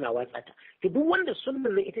ƙasashe su suna watsa ta. To duk wanda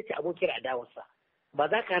sunnan nan ita ce abokiyar adawarsa ba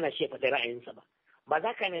za ka hana shi ya faɗi ra'ayinsa ba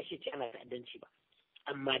za ka hana shi ce ana ta'addanci ba.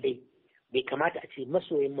 Amma dai bai kamata a ce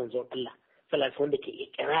masoyin manzon Allah sallallahu wanda ke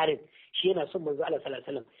ikirarin shi yana son manzon Allah sallallahu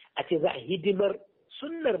alaihi wasallam a ce za a hidimar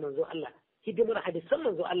sunnar manzon Allah, hidimar hadisan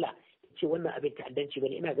manzon Allah ce wannan abin ta'addanci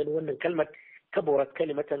bane. Ina ganin wannan kalmar kaburat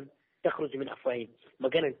kalimatan takhruju min afwahihim,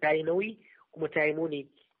 maganar ta yi nauyi kuma ta yi muni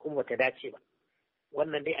kuma bata dace ba.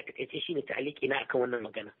 Wannan dai a takaice shine ta'aliki na akan wannan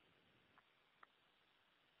magana.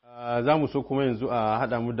 Za mu so kuma yanzu a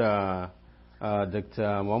haɗa mu da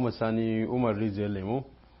Dr. Muhammad Sani Umar Rijiyar Lemo,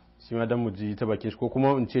 shi ma dan mu ji ta bakin shi ko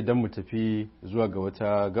kuma in ce dan mu tafi zuwa ga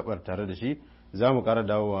wata gabar tare da shi. Za mu ƙara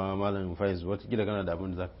dawowa Malam Faiz, watakila kana da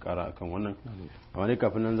abin da za ka ƙara akan wannan. Amma ne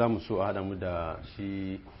kafin nan za mu so a haɗa mu da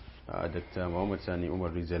shi Dr. Muhammad Sani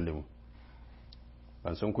Umar Rijiyar Lemo.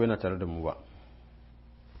 Ban san ko yana tare da mu ba.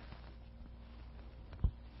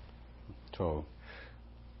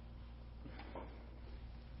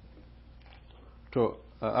 To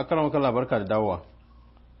akara makalla barka da dawowa.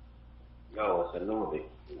 Yawa sannu dai.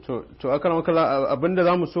 To akara makalla abinda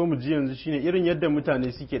zamu so mu ji yanzu shine irin yadda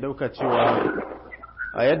mutane suke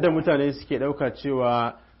dauka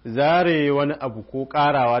cewa zare wani abu ko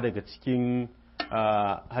karawa daga cikin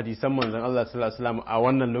hadisan manzon Allah sallallahu alaihi wasallam a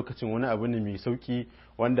wannan lokacin wani abu ne mai sauki,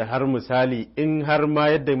 wanda har misali in har ma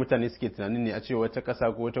yadda mutane suke tunanin ne a ce wata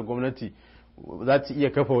kasa ko wata gwamnati za ta iya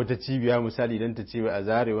kafa wata cibiya misali don ta ce a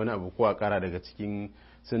zare wani abu ko a kara daga cikin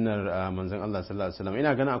sunnar manzon Allah sallallahu alaihi wasallam.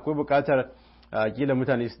 Ina ganin akwai buƙatar kila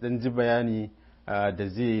mutane su dan ji bayani da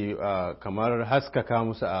zai kamar haskaka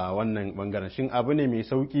musu a wannan bangaren. Shin abu ne mai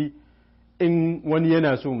sauki in wani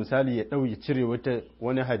yana so misali ya cire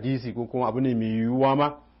wani hadisi, ko kuma abu ne mai yiwuwa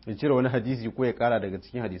ma ya cire wani hadisi ko ya kara daga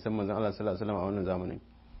cikin hadisan manzon Allah sallallahu alaihi wasallam a wannan zamanin?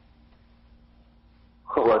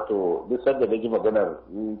 Wato duk sanda na ji maganar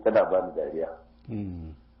tana ba ni dariya.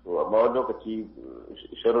 To amma wani lokaci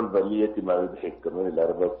sharul baliyati ma da kamar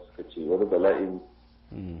Laraba suka ce wani bala'in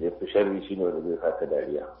da ya fi sharri shine wanda zai saka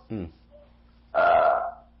dariya. A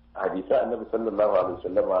hadisa annabi sallallahu alaihi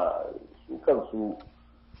wasallama su kansu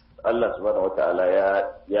Allah subhanahu wata'ala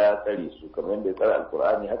ya tsare su kamar yadda ya tsare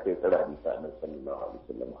alkur'ani haka ya tsare hadisa annabi sallallahu alaihi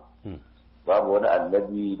wasallama. Babu wani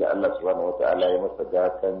annabi da Allah subhanahu wata'ala ya masa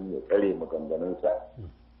gatan ya tsare maganganunsa,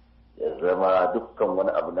 ya zama dukkan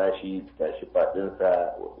wani abu nashi tashi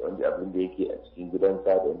fadinsa, wanda abin da yake a cikin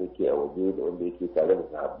gidansa da wanda yake a waje da wanda yake tare da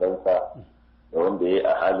sahabbansa da wanda ya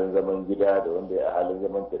a halin zaman gida da wanda ya a halin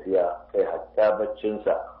zaman tafiya, kai hatta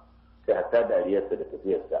baccinsa, kai hatta dariyarsa da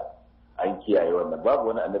tafiyarsa an kiyaye wannan. Babu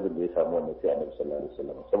wani annabin da ya samu wannan sai annabi sallallahu alaihi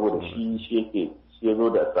wasallam, saboda shi ya zo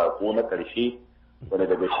da sako na karshe wanda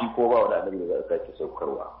daga shi ko ba wani annabi da za a sake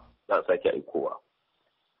saukarwa, za a sake aikowa.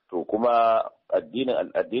 To kuma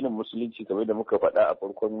addinin musulunci kamar da muka faɗa a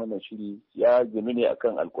farkon wannan shiri ya ginu ne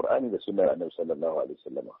akan alkur'ani da sunnar annabi sallallahu alaihi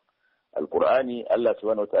wasallam. Alkur'ani Allah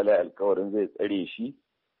subhanahu wataala alkawarin zai tsare shi,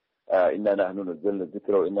 inna nahnu nazzalna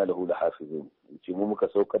dhikra wa inna lahu lahafizun. Ce mu muka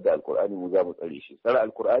saukar da alkur'ani mu za mu tsare shi. Tsare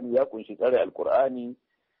alkur'ani ya kunshi tsare alkur'ani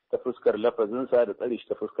ta fuskar lafazinsa da tsare shi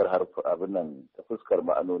ta fuskar ta fuskar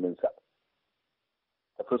ma'anoninsa.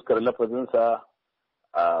 Ta fuskar lafazinsa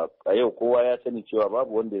a yau kowa ya sani cewa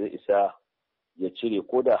babu wanda zai isa ya cire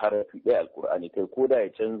ko da harafi ɗaya alkur'ani, kai ko da ya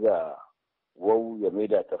canza wau ya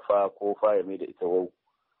maida ta fa ko fa ya maida ita wau,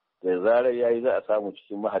 da zarar yayi za a samu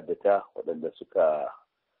cikin mahaddata waɗanda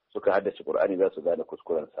suka haddace qur'ani za su gane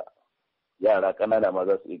kuskurensa. Yara ƙanana ma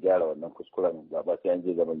za su iya gyara wannan kuskuren ba sai an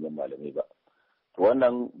je ga manyan malamai ba. To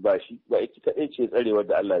wannan ba ita kaɗai ce tsarewar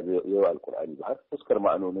da Allah zai yi wa alkur'ani ba, har fuskar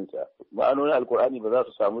ma'anoninsa. Ma'anonin alkur'ani ba za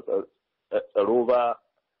su samu tsaro ba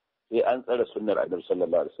sai an tsare sunnar annabi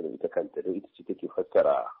sallallahu alaihi wasallam ita kanta, da ita ce take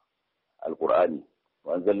fassara alkur'ani.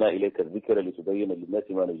 Wa anzalna ilayka dhikra litubayyana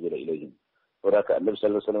lin-nasi ma nuzila ilayhim. Saboda ka annabi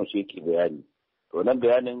sallallahu alaihi wasallam shi yake bayani. To nan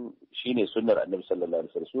bayanin shine sunnar annabi sallallahu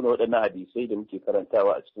alaihi wasallam. Sune waɗannan hadisai da muke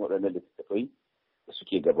karantawa a cikin waɗannan littattafai da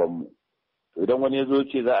suke gaban mu. To idan wani ya zo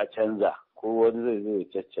ce za a canza ko wani zai zo ya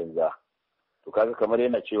caccanza, to kaga kamar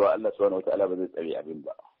yana cewa Allah subhanahu wataala ba zai tsare abin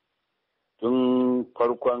ba. Tun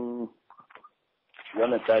farkon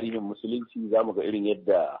wannan tarihin musulunci za mu ga irin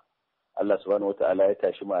yadda Allah subhanahu wataala ya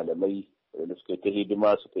tashi malamai da suka yi ta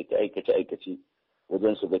hidima, suka yi ta aikace-aikace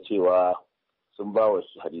wajen su ga cewa sun ba wa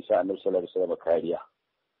hadisan annabi sallallahu alaihi wasallam kariya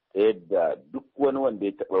ta yadda duk wani wanda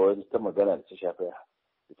ya taɓa wani ta magana da ta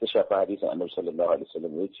shafi hadisan annabi sallallahu alaihi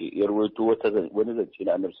wasallam ya ce ya rawaito wani zance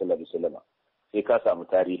na annabi sallallahu alaihi wasallam sai ka samu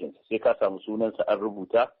tarihinsa, sai ka samu sunansa an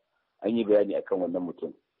rubuta, an yi bayani akan wannan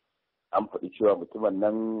mutum, an faɗi cewa mutumin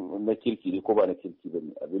nan na kirki ne ko ba na kirki ba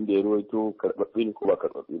ne, abin da ya rawaito karɓaɓɓe ne ko ba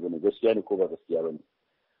karɓaɓɓe ba ne, gaskiya ne ko ba gaskiya ba ne.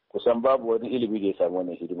 Kusan babu wani ilimi da ya samu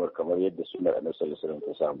wannan hidimar kamar yadda sunar annabi sallallahu alaihi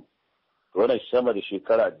wasallam ta samu. To wannan sama da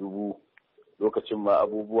shekara 2000 lokacin ma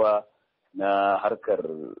abubuwa na harkar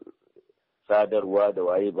sadarwa da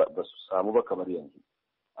waye ba su samu ba kamar yanzu.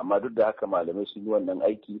 Amma duk da haka malamai sun yi wannan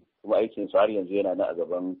aiki, kuma aikin su har yanzu yana nan a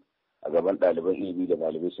gaban ɗaliban ilimi da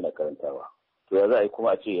malamai suna karantawa. To ya za a yi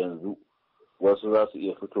kuma a ce yanzu wasu za su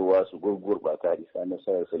iya fitowa su gurɓata hadisa na sallallahu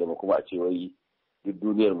alaihi wasallam kuma a ce wai duk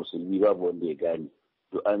duniyar musulmi babu wanda ya gane.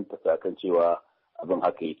 Duk an tafi akan cewa abin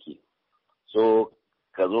haka yake. So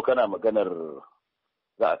ka zo kana maganar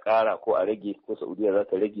za a ƙara ko a rage, ko Saudiya za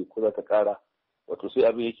ta rage ko za ta ƙara, wato sai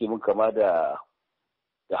abin yake mun kama da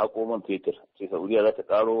haƙo man fetur, sai Saudiya za ta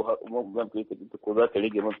ƙaro man fetur ɗinta ko za ta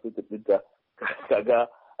rage man fetur ɗinta. Kaga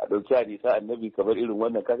a ɗauki hadisa annabi kamar irin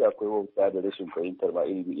wannan, kaga akwai wauta da rashin fahimtar ma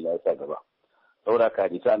ilimi ina sa gaba. Saboda ka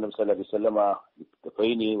hadisa annabi sallallahu alaihi wasallama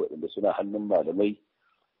littattafai ne waɗanda suna hannun malamai,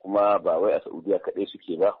 kuma ba wai a Saudiya kaɗai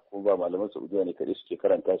suke ba, kuma ba malaman Saudiya ne kaɗai suke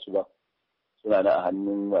karanta su ba, suna na a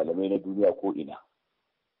hannun malamai na duniya ko ina.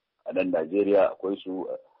 A nan Najeriya akwai su,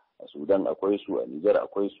 a Sudan akwai su, a Nijar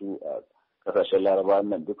akwai su, a kasashen Laraba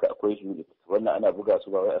nan duka akwai su. Wannan ana buga su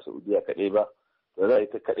ba wai a Saudiya kaɗai ba. To za a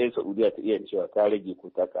ita kaɗai Saudiya ta iya cewa ta rage ko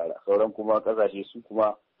ta ƙara. Sauran kuma kasashe su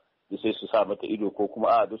kuma sai su sa mata ido, ko kuma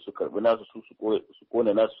a duk su karɓi nasu su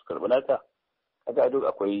kone nasu su karɓi nata. Kaga duk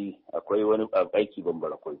akwai wani aiki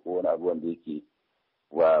bambara ko wani abu wanda yake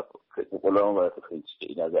wa kwakwalwar ba ta fahimci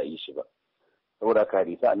ina za a yi shi ba. Saboda ka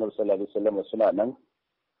hadisa annabi sallallahu alaihi wasallam suna nan,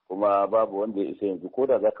 kuma babu wanda ya isa yanzu, ko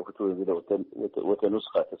da zaka fito yanzu da wata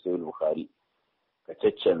nuska ta sahih bukhari ka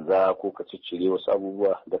caccanza ko ka ciccire wasu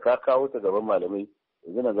abubuwa da ka kawo ta gaban malamai,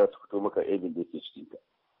 yanzu nan za su fito maka aibin da yake cikin ta.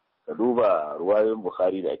 Ka duba ruwayoyin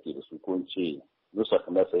bukhari da ake da su, ko in ce nusak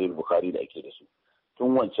na sahih bukhari da ake da su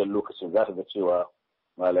tun wancan lokacin, za ka ga cewa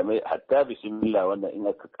malamai hatta bismillah wannan in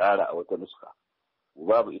aka kara a wata nuska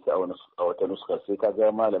babu ita a wata nuskar, sai ka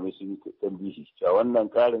ga malamai sun yi tambihi cewa wannan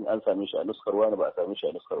karin an same shi a nuskar wani ba a same shi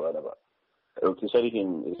a nuskar wani ba. Ka ɗauki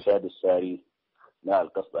sharhin irshad sari na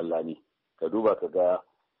al-Qasdallani, ka duba ka ga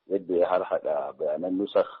yadda ya harhaɗa bayanan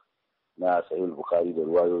nusakh na sahih bukhari da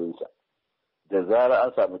ruwayoyinsa. Da zara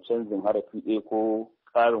an samu canjin harafi ɗaya ko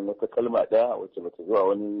ƙarin wata kalma ɗaya wacce bata zo a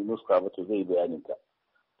wani nuska ba, to zai bayanin ta.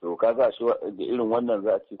 To kaga shi da irin wannan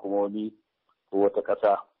za a ce kuma wani ko wata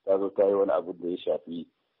ƙasa ta zo ta yi wani abu da ya shafi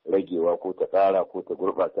ragewa ko ta ƙara ko ta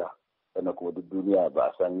gurɓata, sannan kuma duk duniya ba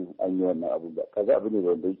a san an yi wannan abu ba. Kaga abu ne da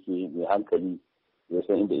wanda yake mai hankali ya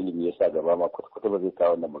san inda ilimi ya sa gaba ma kwata ba zai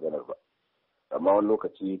kawo wannan maganar ba. Amma wani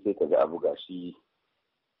lokaci sai ka ga abu gashi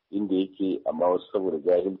inda yake, amma wasu saboda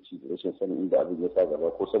jahilci da rashin sanin inda abin ya sa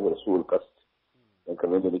gaba, ko saboda su'ul qasd, dan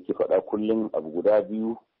kamar yadda nake faɗa kullum, abu guda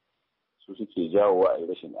biyu su suke jawowa a yi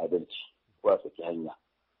rashin adalci ko a saki hanya,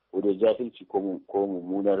 ko dai jahilci ko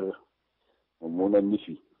mummunan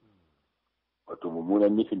nufi. Wato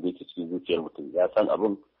mummunan nufin da yake cikin zuciyar mutum, ya san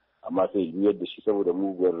abin amma sai juyar da shi saboda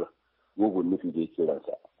mugun nufi da yake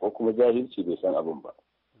ransa, ko kuma jahilci bai san abin ba.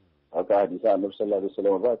 Haka hadisa annabi sallallahu alaihi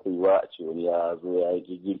wasallam ba ta yi wa a ce wani ya zo ya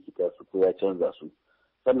yi girkita su ko ya canza su.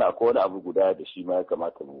 Sannan akwai wani abu guda da shi ma ya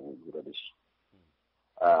kamata mu lura da shi.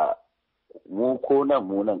 Mu ko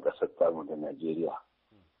nan kasar tamu da Najeriya,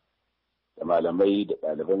 da malamai da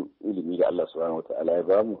ɗaliban ilimi da Allah subhanahu wa ta'ala ya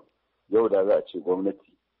bamu, yau da za a ce gwamnati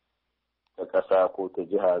ta ƙasa ko ta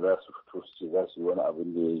jiha za su fito su ce za su yi wani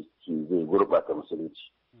abin da yake zai gurɓata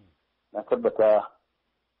musulunci, na tabbata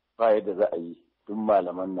ba yadda za a yi duk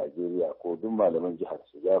malaman Najeriya ko duk malaman jihar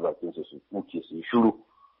su ya bakin su muke su yi shiru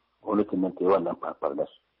gwamnatin nan ta yi wannan farfarnar.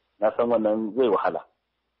 Na san wannan zai wahala.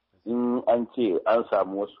 In an ce an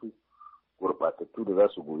samu wasu gurɓatattu da za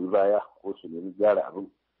su goyi baya ko su nemi gyara abin,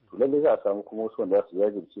 to lallai za a samu kuma wasu wanda za su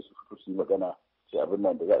jajirce su fito su yi magana ce abin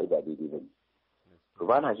nan da za a yi ba daidai ba ne. To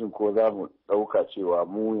ba na jin ko za mu ɗauka cewa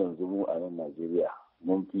mu yanzu mu a nan Najeriya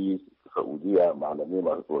mun fi Saudiya malamai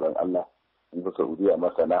masu tsoron Allah, mun fi Saudiya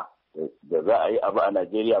masana, da za a yi abu a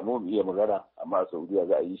Najeriya mu iya magana, amma a Saudiya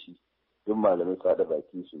za a yi shi duk malamai su haɗa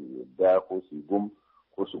baki su yadda ko su gum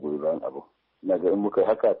ko su goyi bayan abu. Ina ga in muka yi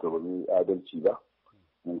haka to ba mu yi adalci ba,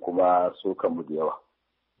 mun kuma so kanmu da yawa.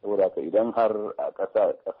 Saboda haka idan har a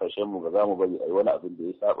ƙasashen mu ba za mu bari a yi wani abin da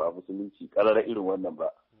ya saba musulunci ƙarara irin wannan ba,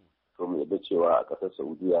 to mu yadda cewa a ƙasar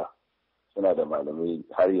Saudiya suna da malamai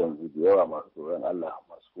har yanzu da yawa masu tsoron Allah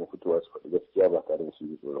masu kuma fitowa su faɗi gaskiya ba tare da su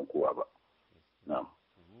yi tsoron kowa ba. Na'am.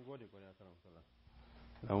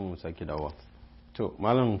 Mu sake dawowa. To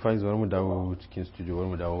malam Faiz, bari mu dawo cikin studio, bari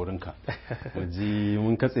mu dawo wurinka. Mu ji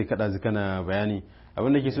mun katse kada kana bayani.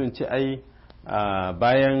 Abin da ke so in ce ai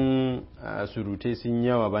bayan surutai sun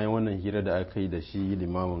yawa bayan wannan hira da aka yi da shi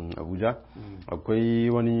limamin Abuja, akwai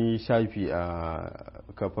wani shafi a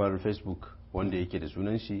kafar Facebook wanda yake da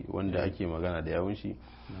sunan shi, wanda ake magana da yawun shi,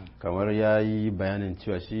 kamar ya yi bayanin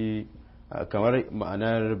cewa shi kamar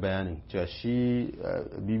ma'anar bayanin cewa shi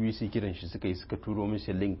BBC kiran shi suka turo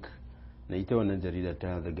mishi link na ita wannan jarida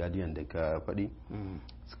ta The Guardian da ka faɗi,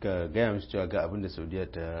 suka gaya mishi cewa ga abin da Saudiya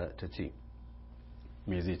ta ce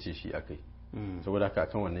me zai ce shi akai, saboda haka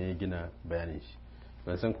akan wannan ya gina bayanin shi.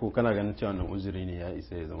 Ban san ko kana ganin cewa wannan uzuri ne ya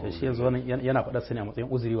isa ya zama uzuri. Shi yanzu wannan yana faɗar sani a matsayin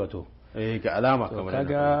uzuri, wato ga alama kamar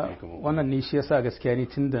kaga wannan ne shi yasa gaskiya ni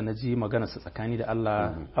tunda naji magana sa tsakani da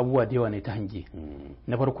Allah abubuwa da yawa ne ta hange.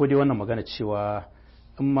 Na farko dai wannan magana cewa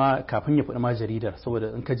in ma kafin ya faɗi ma jaridar,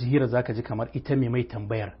 saboda in ka ji hira zaka ji kamar ita mai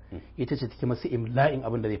tambayar ita ce take masa imla'in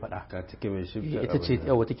abin da zai faɗa, ita ce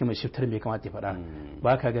yawa take mai shiftar me kamata ya faɗa.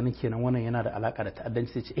 ba ka ganin kenan wannan yana da alaka da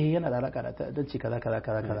ta'addanci, sai ce yana da alaka da ta'addanci kaza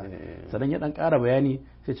sannan ya dan ƙara bayani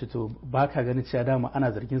sai ce to ba ka ganin cewa dama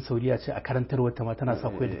ana zargin Saudiya ce a karantarwar ta ma tana sa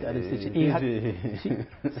koyar da ta'addanci, sai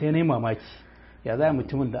ce sai nayi mamaki ya za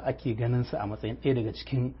mutumin da ake ganin sa a matsayin ɗaya daga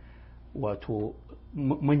cikin wato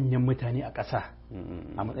manyan mutane a ƙasa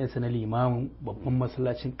a matsayinsa na limamin babban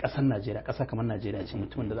masallacin ƙasar Najeriya, ƙasa kamar Najeriya ce,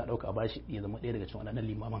 mutumin da za a ɗauka a bashi ya zama ɗaya daga cikin waɗannan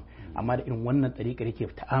limaman, amma da irin wannan ɗariƙar yake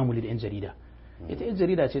ta'amuli da 'yan jarida. Ita 'yan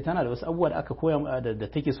jarida ce tana da wasu abubuwa da aka koya da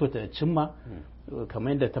take so ta cimma,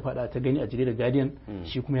 kamar yadda ta faɗa ta gani a jaridar Guardian,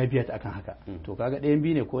 shi kuma ya biya ta akan haka. To kaga ɗayan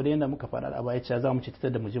biyu ne, ko da yadda muka faɗa a baya cewa za mu ci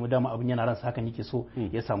da mu je mu dama abin yana ransa hakan yake so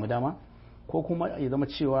ya samu dama, ko kuma ya zama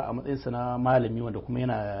cewa a matsayinsa na malami wanda kuma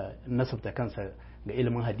yana nasabta kansa ga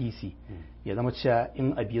ilimin hadisi, ya zama cewa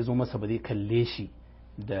in abu ya zo masa ba zai kalle shi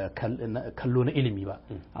da kallo na ilimi ba.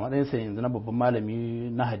 A matsayinsa yanzu na babban malami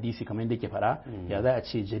na hadisi kamar yadda ke faɗa, ya za a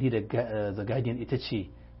ce jaridar The Guardian ita ce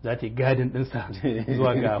za ta yi gadin ɗinsa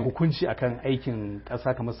zuwa ga hukunci akan aikin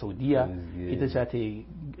ƙasa kamar Saudiya, ita ce ta yi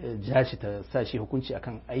jashi ta sa shi hukunci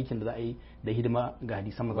akan aikin da za a yi da hidima ga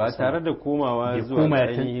hadisan manzon ba tare da komawa zuwa ga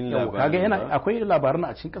ainihin labarin. Kaga yana akwai labaran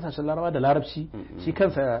a cikin kasashen Larabawa da Larabci, shi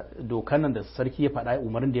kansa dokan nan da sarki ya faɗa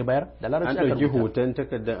umarin da ya bayar da Larabci an ɗauki hoton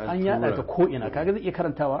takardar an yaɗa ta ko ina, kaga zai iya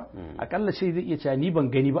karantawa akalla shi zai iya cewa ni ban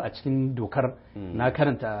gani ba a cikin dokar, na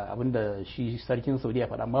karanta abinda shi sarkin Saudiya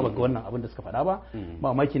faɗa amma ban ga wannan abin da suka faɗa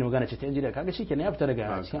ba maki ne magana ce ta injiniya, kaga shi kenan ya fita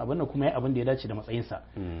daga cikin abin nan kuma ya abin da ya dace da matsayinsa.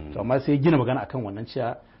 To amma sai gina magana akan wannan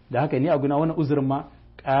cewa da haka ni a guna wannan uzurin ma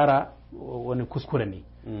ƙara wani kuskure ne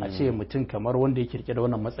a ce mutum kamar wanda ya kirke da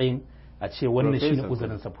wannan matsayin a ce wannan shi ne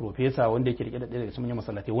uzurinsa, profesa wanda ya kirke da ɗaya daga cikin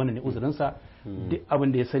masallatai wannan ne uzurinsa. Duk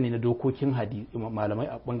abin da ya sani na dokokin malamai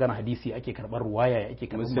a bangaren hadisi ake karɓar ruwaya, ake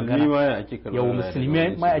karɓar magana yau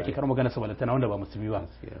musulmi ma ake karɓar magana sabalantana wanda ba musulmi ba,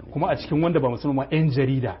 kuma a cikin wanda ba musulmi ma 'yan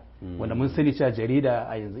jarida wanda mun sani cewa jarida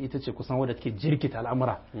a yanzu ita ce kusan wadda take jirkita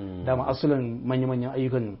al'amura. Dama asalin manya-manyan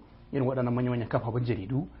ayyukan irin waɗannan manya-manyan kafafen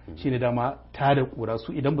jaridu shine dama ta da ƙura,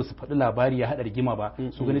 su idan ba su faɗi labari ya haɗa rigima ba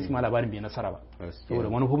su gani su ma labarin bai nasara ba, saboda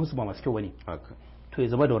manufofinsu ba masu kyau bane. To ya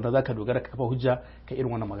zama da wanda zaka dogara ka kafa hujja ka irin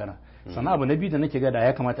wannan magana. Sannan abu na biyu da nake ga da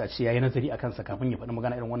ya kamata a ce yayi nazari akan sa kafin ya faɗi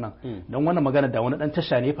magana irin wannan, dan wannan magana da wani dan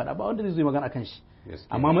tasha ne ya faɗa ba wanda zai zo magana akan shi,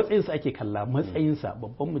 amma matsayinsa ake kalla, matsayinsa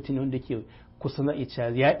babban mutum ne wanda ke kusan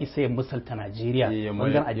ya isa ya misalta Najeriya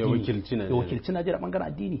bangaren addini, ya wakilci Najeriya bangaren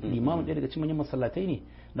addini, limamin ɗaya daga cikin manyan masallatai ne,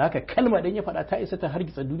 da haka kalma dan ya faɗa ta isa ta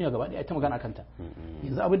hargitsa duniya gaba ɗaya ta magana akan ta.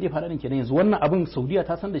 Yanzu abin da ya faɗa din kenan, yanzu wannan abin Saudiya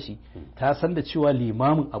ta san da shi, ta san da cewa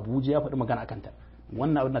limamin Abuja ya faɗi magana akan ta,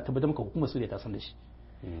 wannan abin na tabbatar maka hukumar Saudiya ta san da shi.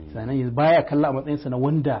 Sannan yanzu baya kalla a matsayinsa na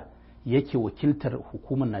wanda yake wakiltar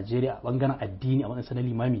hukumar Najeriya a bangaren addini a matsayinsa na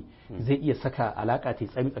limami zai iya saka alaka ta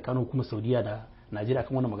tsami tsakanin hukumar Saudiya da Najeriya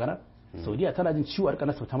kan wannan magana. Saudiya tana jin ciwo a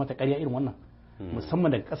ƙasar ta mata ƙarya irin wannan,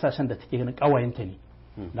 musamman daga ƙasashen da take ganin ƙawayenta ne.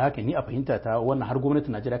 Da haka ni a fahimta ta wannan har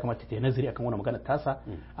gwamnatin Najeriya kamata ta yi nazari akan wannan magana tasa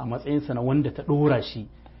a matsayinsa na wanda ta ɗora shi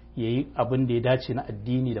ya yi abin da ya dace na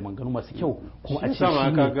addini da maganganu masu kyau, kuma a ce shi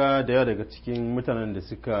ne kaga da yawa daga cikin mutanen da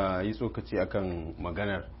suka yi tsokaci akan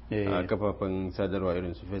maganar a kafafen sadarwa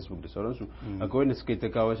irin su Facebook da sauransu, akwai wanda suka yi ta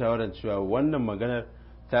kawo shawarar cewa wannan maganar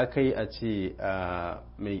ta kai a ce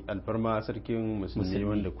mai alfarma sarkin musulmi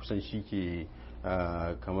wanda kusan shi ke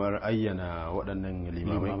kamar ayyana waɗannan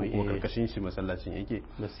limamai ko karkashin shi masallacin yake,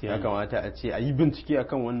 ya kamata a ce a yi bincike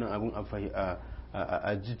akan wannan abin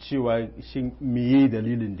a ji cewa shin meye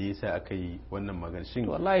dalilin da yasa aka yi wannan magana shin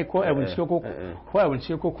wallahi ko a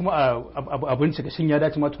bincike ko kuma a bincika shin ya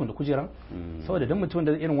dace ma tukun da kujeran saboda dan mutum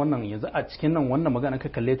da irin wannan yanzu a cikin nan wannan magana ka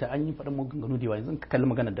kalle ta an yi faɗin maganganu da yawa yanzu ka kalli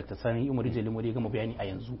maganar Dr. Sani Umar Rijiyar Lemo da ya gama bayani a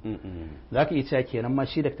yanzu zaka iya cewa kenan ma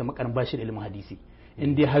shi Dr. Makarin ba shi da ilimin hadisi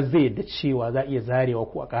in dai har zai yadda cewa za a iya zarewa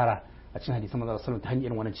ko a ƙara a cikin hadisan manzo sallallahu alaihi wasallam ta hanyar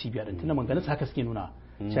irin wannan cibiya din tunda maganganun haka suke nuna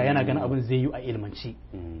cewa yana ganin abin zai yi a ilmanci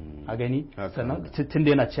a gani sannan tun da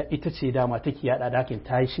yana cewa ita ce dama take yada da hakan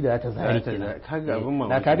ta yi shida ta zari kenan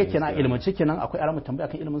kaga kenan a ilmanci kenan akwai alamar tambaya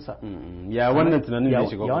kan ilimin sa ya wannan tunanin da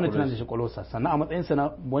shiga ya wannan tunanin da shi kwalosa sannan a matsayin sa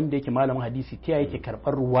na wanda yake malamin hadisi ta yake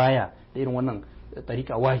karbar ruwaya da irin wannan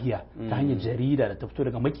tarika wahiya ta hanyar jarida da ta fito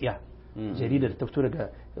daga makiya jarida da ta fito daga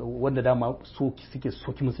wanda dama suke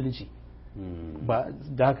soki musulunci ba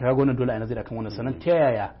da haka kaga wannan dole a nazari akan wannan sannan ta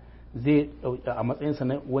yaya zai a matsayinsa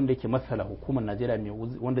na wanda yake masala hukumar Najeriya mai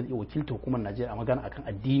wanda zai wakilta hukumar Najeriya a magana akan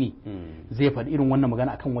addini zai faɗi irin wannan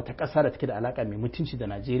magana akan wata ƙasa da take da alaka mai mutunci da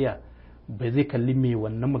Najeriya ba zai kalli me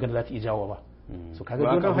wannan magana za ta iya jawo ba so kaga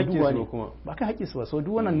ba kan haƙƙi su kuma ba kan haƙƙi su ba so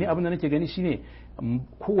duk wannan ne abin da nake gani shine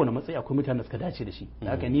kowane matsayi akwai mutanen da suka dace da shi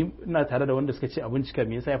haka ni ina tare da wanda suka ce a bincika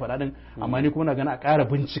me yasa ya faɗa din amma ni kuma na gana a ƙara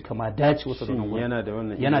bincika ma dace wasu da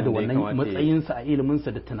wannan yana da wannan matsayinsa a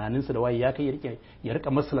iliminsa da tunaninsa da waye ya kai ya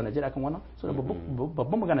rika masala Najeriya akan wannan so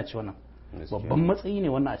babban magana ce wannan babban matsayi ne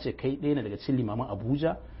wannan a ce kai ɗaya ne daga cikin limaman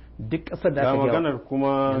Abuja duk ƙasar da aka maganar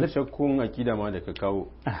kuma shakkun akida ma da ka kawo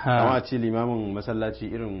amma a ce limamin masallaci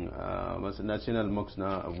irin national mosque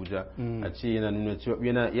na Abuja a ce yana nuna cewa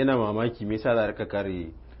yana mamaki me yasa za a rika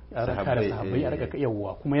kare sahabbai a rika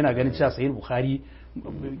yawa kuma yana ganin cewa sahih Bukhari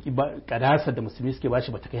kadasar da musulmi suke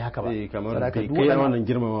bashi bata kai haka ba kamar kai wannan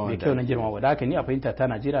girmamawa bai kai wannan girmamawa da haka ni a fahimta ta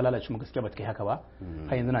Najeriya lalace mu gaskiya bata kai haka ba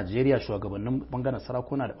har yanzu Najeriya shugabannin bangaren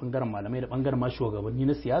sarakuna da bangaren malamai da bangaren ma shugabanni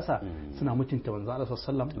na siyasa suna mutunta manzon Allah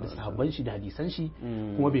sallallahu alaihi wasallam da sahabban shi da hadisan shi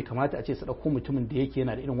kuma bai kamata a ce su dauko mutumin da yake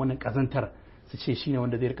yana da irin wannan kazantar su ce shine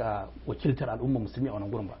wanda zai rika wakiltar al'umma musulmi a wannan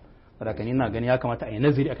gurin ba saboda ni ina gani ya kamata a yi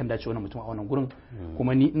nazari akan dace wannan mutum a wannan gurin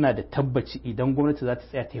kuma ni ina da tabbaci idan gwamnati za ta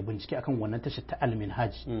tsaya ta yi bincike akan wannan tashar ta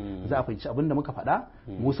Al-Minhaj za a fahimci abin da muka faɗa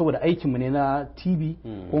mu saboda aikin mu ne na TV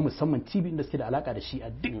ko musamman TV inda suke da alaka da shi a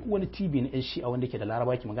duk wani TV na yan Shi'a wanda yake da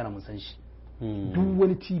Laraba ki magana mun san shi duk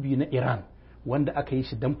wani TV na Iran wanda aka yi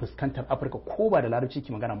shi dan fuskantar Afirka ko ba da Larabci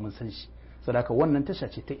ki magana mun san shi saboda wannan tasha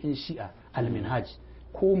ce ta yan Shi'a Al-Minhaj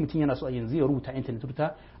ko mutum yana so a yanzu ya rubuta internet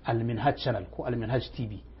rubuta Al-Minhaj channel ko Al-Minhaj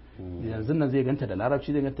TV yanzu nan zai ganta da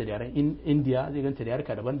larabci zai ganta da yaren indiya zai ganta da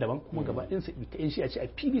yarka daban-daban kuma gaba ɗinsa ita in shi a ce a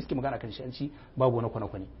fili suke magana kan shi an ci babu wani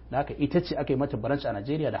kwane-kwane da haka ita ce aka yi mata branch a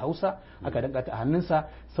Najeriya da Hausa aka danka ta a hannunsa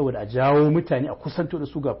saboda a jawo mutane a kusanto da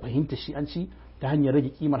su ga fahimta shi an ci ta hanyar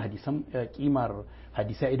rage kimar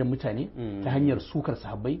hadisai idan mutane ta hanyar sukar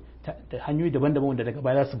sahabbai ta hanyoyi daban-daban wanda daga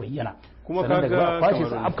baya za su bayyana kuma kaga daga kwashe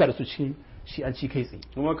su afka da su cikin shi an ci kai tsaye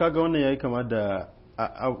kuma kaga wannan yayi kama da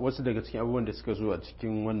wasu daga cikin abubuwan da suka zo a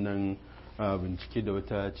cikin wannan bincike da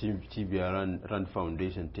wata cibiyar Rand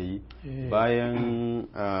Foundation ta yi bayan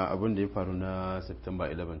abin da ya faru na September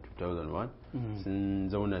 11 2001 sun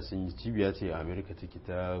zauna sun yi cibiya ce a America take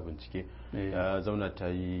ta bincike ya zauna ta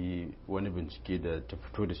yi wani bincike da ta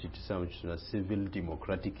fito da shi ta samu suna Civil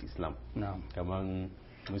Democratic Islam kamar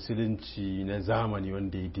musulunci na zamani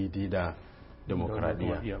wanda ya daidai da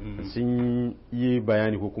demokradiyya sun yi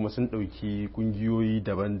bayani ko kuma sun ɗauki ƙungiyoyi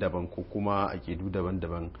daban-daban ko kuma aƙidu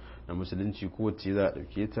daban-daban na musulunci kowace za a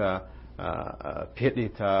ɗauke ta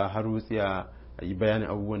feɗe ta har wutsiya a yi bayanin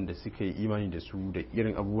abubuwan da suka yi imani da su da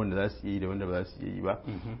irin abubuwan da za su yi da wanda ba za su yi ba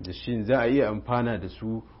da shi za a iya amfana da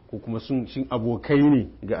su ko kuma sun abokai ne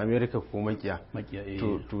ga amerika ko makiya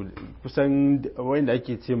to kusan wanda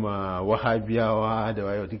ake ce ma wahabiyawa da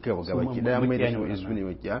wayo duka gabaki daya mai da su ne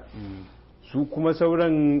makiya su kuma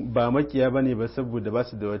sauran ba makiya ba ne ba saboda ba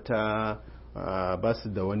su da wata ba su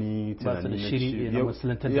da wani tunani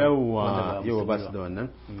yawa ba su da wannan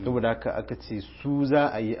saboda haka aka ce su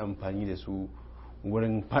za a yi amfani da su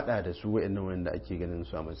wurin fada da su wa'annan wanda ake ganin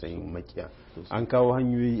su a matsayin makiya an kawo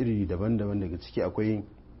hanyoyi iri daban-daban daga ciki akwai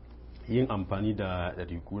yin amfani da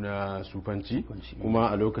ɗariku na sufanci kuma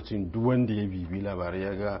a lokacin duk wanda ya bibi labarai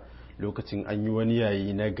ya ga lokacin an yi wani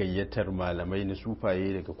yayi na gayyatar malamai na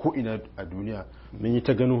sufaye daga ko'ina a duniya mun yi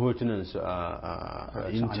ta ganin hotunan su a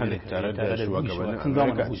intanet tare da shugabannin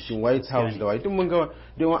Amerika a cikin White House da White mun ga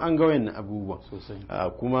don an ga wayannan abubuwa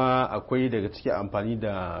kuma akwai daga cikin amfani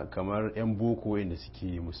da kamar yan boko wanda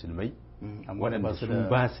suke musulmai waɗanda su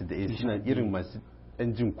ba su da suna irin masu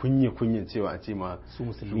ɗan jin kunyan cewa a ce ma su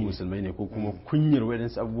musulmai ne ko kuma kunyar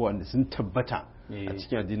waɗansu abubuwa da sun tabbata a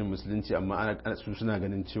cikin addinin musulunci amma su suna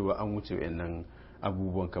ganin cewa an wuce wayannan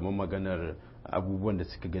abubuwan kamar maganar abubuwan da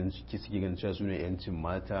suke ganin cewa su ne yancin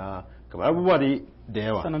mata, kamar abubuwa da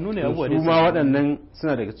yawa sanannu ne abubuwa su ma waɗannan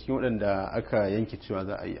suna daga cikin waɗanda aka yanke cewa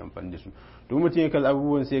za a yi amfani da su. Domin mutum ya kalli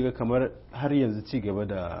abubuwan sai ga kamar har yanzu ci gaba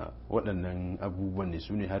da waɗannan abubuwan ne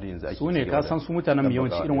su ne har yanzu ake su ne ka san su mutanen mu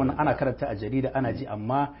yawanci irin wannan ana karanta a jarida ana ji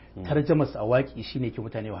amma tarjama su a waki shine ke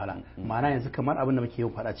mutane wahala. Ma'ana yanzu kamar abin da muke yau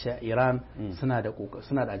faɗa cewa Iran suna da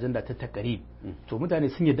ajanda ta takarib, to mutane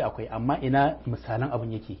sun yadda akwai, amma ina misalan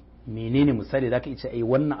abin yake, menene misali zaka iya ce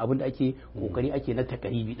wannan abin da ake kokari ake na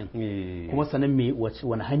takaribi din, kuma sanan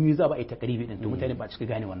wani hanyoyi za ba a yi takaribi din, to mutane ba cika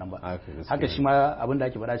gane wannan ba. Haka shi ma abin da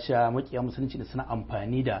ake faɗa cewa makiya musulunci da suna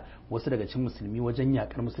amfani da wasu daga cikin musulmi wajen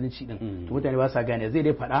yakar musulunci din, to mutane ba sa gane, zai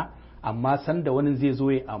dai faɗa amma san da wani zai zo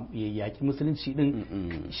ya yaki musulunci din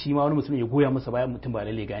shi ma wani musulmi ya goya masa bayan mutum ba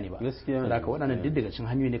lalle gane ba. Saboda haka waɗannan duk daga cikin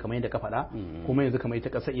hanyoyi ne kamar yadda ka faɗa, kuma yanzu kamar ita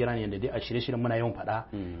ƙasar Iran yadda dai a shirye-shiryen muna yawan faɗa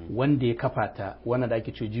wanda ya kafa ta wannan da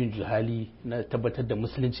ake cewa juyin juhali na tabbatar da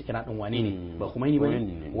musulunci Iran din wane ne ba Khomeini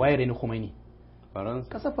bane, waye ne Khomeini?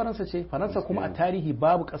 Kasar Faransa ce. Faransa kuma a tarihi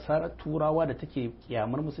babu kasar turawa da take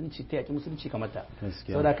kiyamar musulunci ta yaki musulunci kamar ta.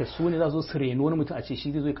 Saboda haka su ne za su reno wani mutum a ce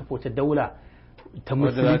shi zai zo ya kafa wata daula ta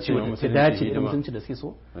musulunci wadda ta dace da musulunci da suke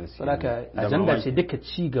so. Saboda haka ajanda ce duka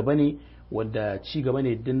ci gaba ne, wadda ci gaba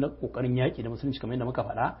ne din na kokarin yaki da musulunci kamar yadda muka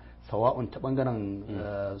faɗa, sawa'un ta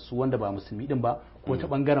bangaren su wanda ba musulmi din ba ko ta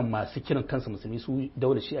bangaren masu kiran kansu musulmi su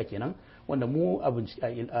daular shi'a kenan, wanda mu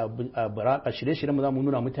a shirye-shiryen mu za mu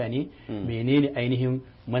nuna mutane menene ainihin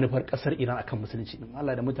manufar kasar Iran akan musulunci din.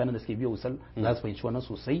 Allah da mutanen da suke biya Wisal za su fahimci wannan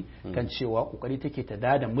sosai, kan cewa kokari take ta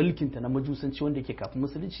da mulkin ta na majusanci wanda yake kafin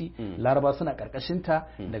musulunci, Laraba suna karkashin ta,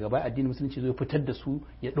 daga baya addinin musulunci zai fitar da su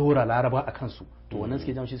ya dora Laraba akan su, to wannan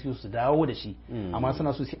suke jami'ai suke su dawo da shi, amma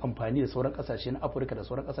suna so su amfani da sauran kasashe na Afirka da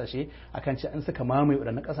sauran kasashe akan cewa in suka mamaye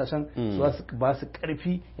waɗannan kasashen su ba su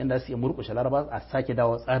karfi yanda su iya murƙushe Laraba a sake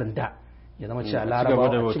dawo tsarin da ya zama cewa Laraba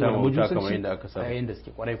a cikin mujusanci yayin da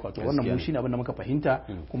suke kwarai kwato. Wannan mu shine abin da muka fahimta,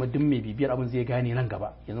 kuma duk mai bibiyar abin zai gane nan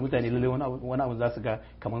gaba. Yanzu mutane lalle wani abu za su ga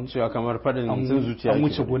kamar fadin sun zuciya an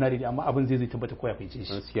wuce gona da, amma abin zai tabbata ko ya fice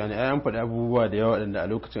shi. Gaskiya ne, an faɗi abubuwa da yawa waɗanda a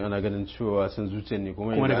lokacin ana ganin cewa sun zuciya ne,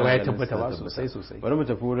 kuma daga baya tabbata ba sosai. Bari mu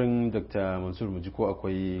tafi wurin Dr. Mansur mu ji ko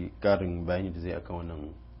akwai ƙarin bayani da zai akan wannan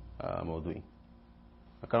maudu'i.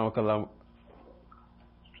 Akan wakalla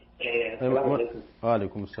wa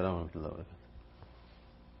alaikum assalam wa rahmatullahi wa barakatuh.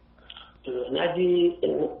 Na ji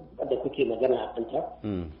da kuke magana a kanta,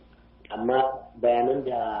 amma bayanan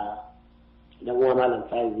da dan uwa malam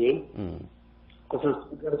Faiz yayi kusan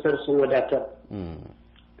sun wadatar.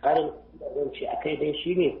 Karin da zan ce akai dai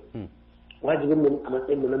shine wajibin mu a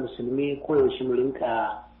matsayin mu na musulmi koyaushe mu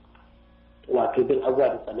rinka wato bin abubuwa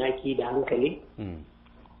da tsanaki da hankali,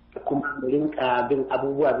 kuma mu rinka bin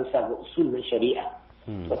abubuwa bisa ga usul na shari'a,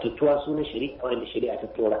 wato tuwa su na shari'a wanda shari'a ta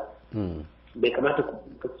tora. Bai kamata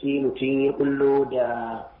ku ci mutum ya bullo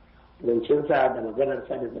da zancensa da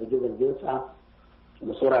maganarsa da zarge-zargensa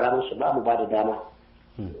mu saurara mashi ba mu ba da dama.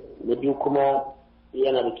 Na biyu kuma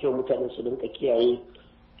yana da kyau mutane su rinka kiyaye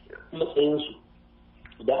matsayinsu.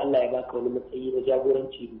 Idan Allah ya baka wani matsayi na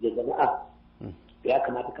jagoranci da jama'a, ya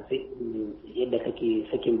kamata ka sai yadda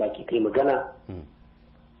kake sakin baki kai magana,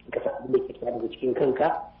 ka san abin da ke fita daga cikin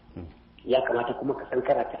kanka. Ya kamata kuma ka san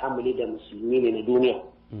kana ta'amuli da musulmi ne na duniya.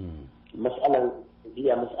 Mas'alan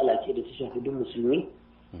biya mas'ala ce da ta shafi duk musulmi,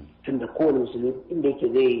 tunda kowane musulmi inda yake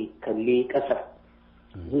zai kalli kasar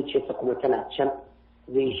zuciyarsa kuma tana can,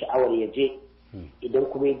 zai yi sha'awar ya je, idan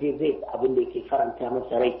kuma ya je zai abin da yake faranta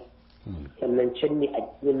masa rai, sannan can ne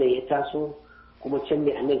addinin nan ya taso, kuma can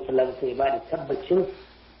ne annabi sallallahu alaihi wasallam ya bada tabbacin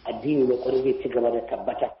addini na kwarai zai ci gaba da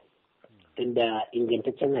tabbata. Tunda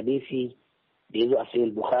ingantaccen hadisi da ya zo a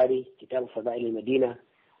sahih Bukhari kitab Fadail Madina,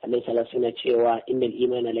 annabi sallallahu alaihi wasallam cewa innal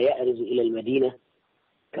imana la ya'rizu ila al-madina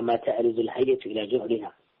kama ta'rizu al-hayyatu ila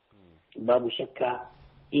juhriha. Babu shakka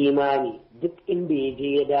imani duk inda ya je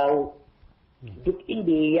ya dawo, duk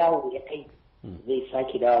inda ya yawo ya kai zai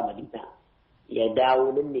sake dawo Madina, ya dawo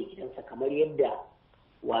nan ne gidansa, kamar yadda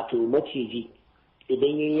wato maciji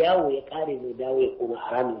idan ya yawo ya kare zai dawo ya koma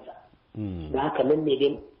haraminsa. Da haka nan ne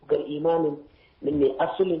dai gar imanin, nan ne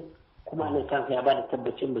asulin, kuma nan kansa ya bada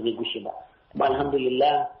tabbacin ba zai gushe ba. Kuma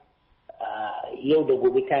alhamdulillah yau da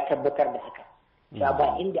gobe ta tabbatar da haka. Ta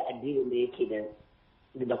ba inda addinin da yake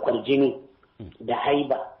da kwarjini, da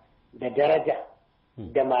haiba, da daraja,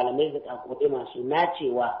 da malamai da kakoɗe masu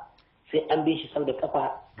nacewa sai an bi shi sau da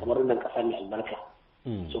kafa kamar wannan kafa mai albarka.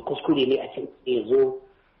 So kuskure ne a can ya zo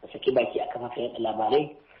a saki baki a kafafen yaɗa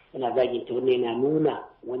labarai yana zagin ta, wannan yana nuna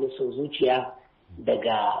wani son zuciya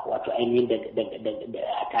daga wato ainihin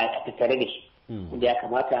a tattare da shi, wanda ya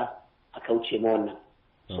kamata a kauce ma wannan.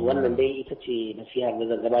 So wannan dai ita ce nasihar da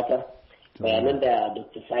zan gabatar. bayanan da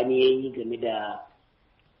Dr. Sani ya yi game da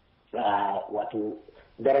wato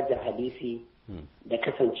darajar hadisi da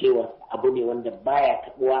kasancewa abu ne wanda baya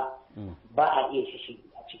tabuwa ba a iya shi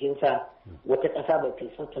a cikinsa wata ƙasa bai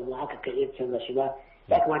kai ba haka ka iya canza shi ba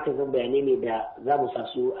ya kamata zan bayanai ne da za mu sa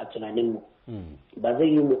su a tunaninmu ba zai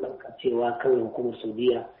yi mu ɗauka cewa kawai hukumar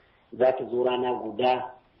Saudiya za ta zo rana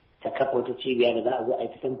guda ta kafa wata cibiya da za a zo a yi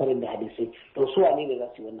tamfarin da hadisai to su wane ne za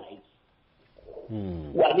su yi wannan aiki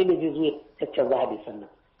wane ne zai zo ya caccanza hadisan nan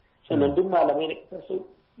sannan duk malamai na ƙasar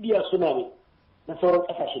Saudiya suna ne na sauran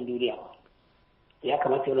ƙasashen duniya ya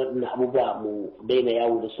kamata yana abubuwa mu daina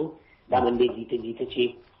yawo da su daman dai jita-jita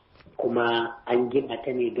ce kuma an gina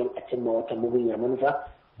ta ne don a cimma wata mugunyar manufa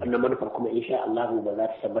wannan manufar kuma insha Allah ba za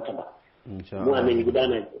ta tabbata ba mu a nan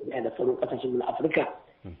gudana da sauran ƙasashen mu na Afirka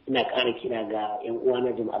ina ƙara kira ga 'yan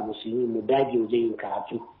uwana jama'ar musulmi mu dage wajen yin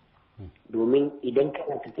karatu domin idan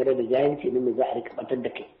kana tattare da jahilci ne za a rika batar da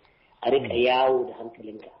kai a rika yawo da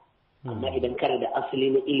hankalinka amma idan kana da asali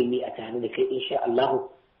na ilimi a tare da kai insha Allah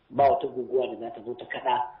ba wata guguwa da za ta zo ta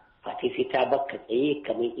kada fate sai ta bakka tsaye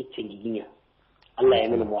kamar iccen giginya Allah ya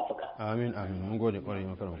mana muwafaka amin amin mun gode kwarai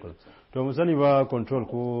maka to mu sani ba control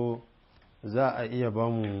ko za a iya ba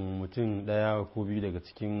mu mutum daya ko biyu daga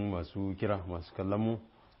cikin masu kira masu kallon mu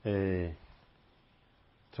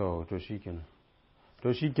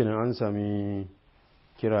to shikenan an sami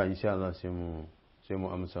kira insha Allah sai mu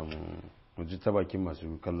amsa mu ji ta bakin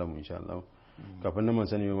masu kallon mu insha Allah kafin nan man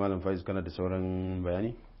sani malam Faiz kana da sauran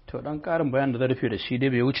bayani to dan karin bayan da zan rufe da shi dai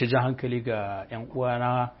bai wuce jan hankali ga yan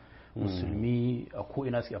uwana musulmi a ko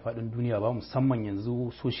ina suke faɗin duniya ba musamman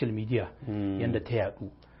yanzu social media yanda ta yadu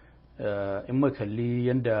in makalli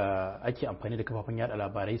yadda ake amfani da kafafen yada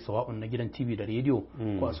labarai sawa'un na gidan TV da rediyo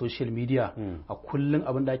ko a social media a kullum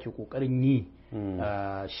abin da ake kokarin yi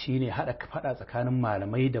shine hada fada tsakanin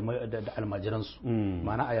malamai da almajiransu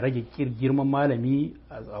ma'ana a rage girman malami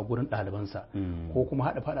a gurin ɗalibansa ko kuma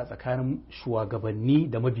hada fada tsakanin shugabanni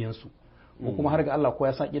da mabiyansu ko kuma har ga Allah ko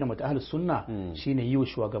ya sa kira mata ahlus sunna shine yi wa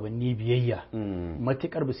shugabanni biyayya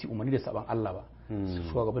matukar ba su umarni da saban Allah ba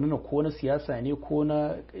shugabannin ko na siyasa ne ko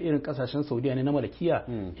na irin kasashen Saudiya ne na malakiya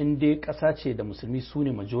in dai kasa ce da musulmi su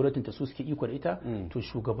ne majoritin ta su suke iko da ita to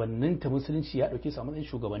shugabannin ta musulunci ya dauke su a matsayin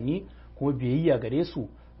shugabanni kuma biyayya gare su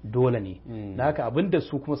dole ne da haka abinda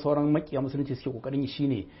su kuma sauran makiya musulunci suke kokarin yi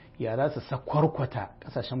shine ya za su sakwarkwata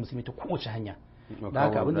kasashen musulmi ta kowace hanya da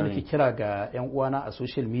haka abinda nake kira ga yan uwana a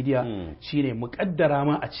social media shine muƙaddara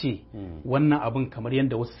ma a ce wannan abin kamar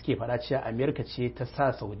yadda wasu suke faɗa cewa Amerika ce ta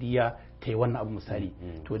sa Saudiya ta yi wannan abu misali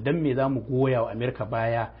to dan me za mu goya wa Amerika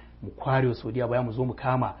baya mu kware wa Saudiya baya mu zo mu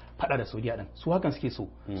kama faɗa da Saudiya din su hakan suke so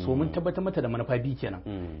mun tabbatar mata da manufa bi kenan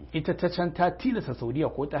ita ta can ta tilasta Saudiya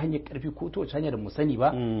ko ta hanyar karfi ko ta wace hanya da mu sani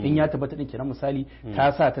ba in ya tabbata din kenan misali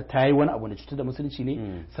ta sa ta yi wani abu da cutar da musulunci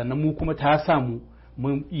ne sannan mu kuma ta sa mu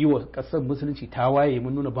mun yi wa kasar musulunci ta waye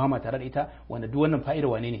mun nuna ba ma tare da ita wanda duk wannan fa'ida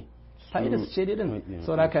wane ne fa'ida su ce dai din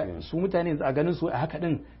saboda su mutane a ganin su a haka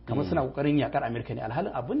din kamar suna kokarin yakar Amerika ne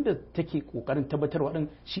alhalin abinda take kokarin tabbatarwa din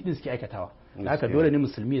shi din suke aikatawa haka dole ne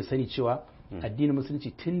musulmi ya sani cewa addinin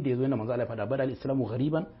musulunci tun da yazo yana manzo Allah ya faɗa bada al-islamu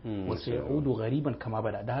ghariban wa sayaudu ghariban kama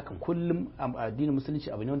bada da haka kullum addinin musulunci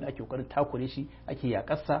abu ne wanda ake kokarin takure shi ake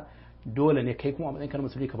yakarsa dole ne kai kuma a matsayin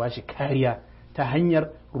musulmi ka bashi kariya ta hanyar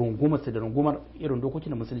rungumarsa da rungumar irin dokokin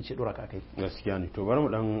da musulunci dora ka kai gaskiya ne to bari mu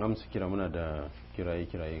dan amsa kira muna da kiraye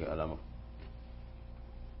ga alama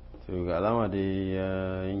to ga alama dai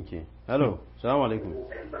ya yanke hello assalamu alaikum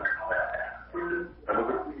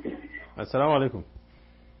assalamu alaikum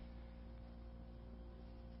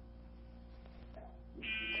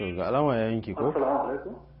to ga alama ya yanke ko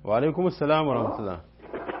wa alaikum assalam wa rahmatullah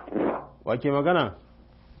wa ke magana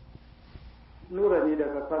Nura ne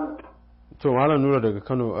daga Kano. To Malam Nura daga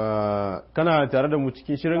Kano kana tare da mu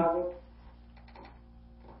cikin shirin?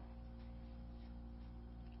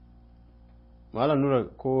 Malam Nura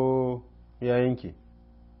ko ya yanke?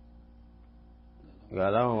 Ga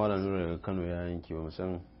alama Malam Nura daga Kano ya yanke ba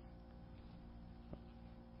san.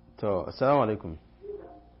 To assalamu alaikum.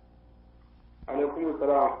 Alaikum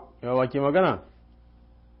assalam. Yawa ke magana?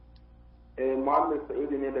 Muhammad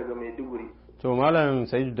Sani ne daga Maiduguri. To Malam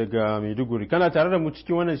Sa'idu daga Maiduguri kana tare da mu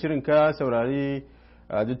cikin wannan shirin ka saurari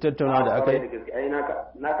duk tattauna da aka yi? Ai na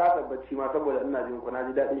kasa bacci ma saboda ina jin ku na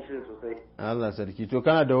ji daɗin shirin sosai. Allah sarki to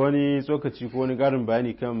kana da wani tsokaci ko wani ƙarin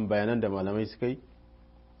bayani kan bayanan da malamai suka yi?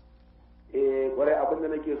 Kwarai abin da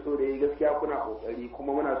nake so da yi gaskiya kuna kokari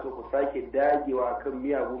kuma muna so ku sake dagewa kan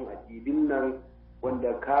miyagun addinin nan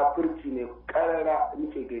wanda kafirci ne karara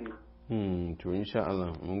nake gani. To insha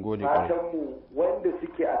Allah mun gode fatan mu wanda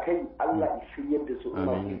suke a kai Allah ya shiryar da su in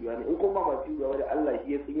ma su ne in kuma ba su yi da Allah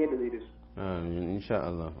shi ya san yadda zai da su amin insha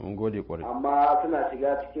Allah mun gode kwarai. amma suna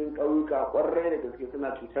shiga cikin ƙauyuka ƙwarai da gaske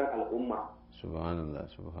suna cutar al'umma. Subhanallah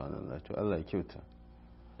subhanallah, to Allah ya kyauta,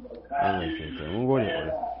 Allah ya kyauta, mun gode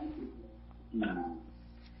kwarai.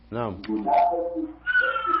 Na'am,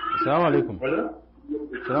 assalamu alaikum.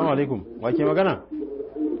 Assalamu alaikum, wa ke magana?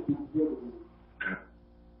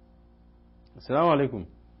 Assalamu alaikum.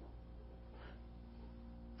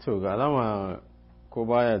 To ga alama ko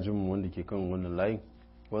baya jin mu wanda ke kan wannan layin,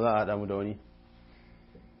 ko za a haɗa mu da wani.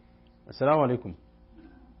 Assalamu alaikum.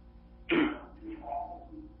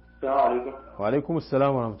 Assalamu alaikum. Wa alaikum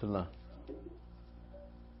assalam wa rahmatullah.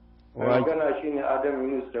 Magana shine Adam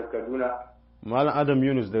Yunus daga Kaduna. Malam Adam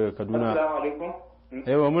Yunus daga Kaduna. Assalamu alaikum.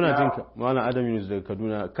 Aiwa muna jin ka Malam Adam Yunus daga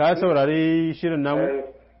Kaduna. Ka saurari shirin namu?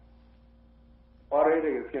 Kwarai da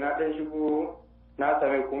gaske na ɗan shigo na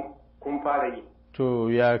same kun fara yi. To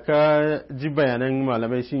ya ka ji bayanan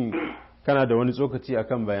malamai, shin kana da wani tsokaci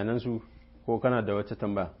akan bayanan su ko kana da wata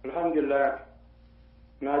tambaya? Alhamdulillah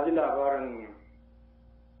na ji labarin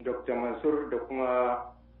Dr. Mansur da kuma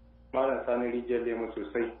Malam Sani Rijiyar Lemo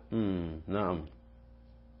sosai. Na'am.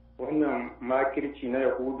 Wannan makirci na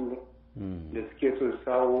Yahudu da suke so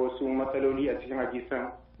sawo wasu matsaloli a cikin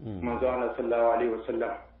hadisan manzo Allah sallallahu alaihi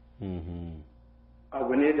wasallam.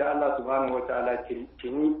 Abu ne da Allah subhanahu wataala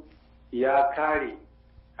tuni ya kare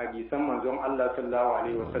hadisan manzon Allah sallallahu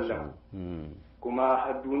alaihi wasallam. Kuma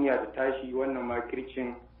har duniya da tashi wannan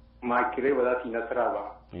makirai ba za su yi nasara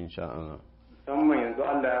ba. Insha Allah. Musamman yanzu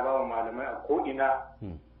Allah ya ba wa malamai a ko'ina,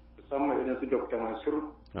 musamman irin su Dr.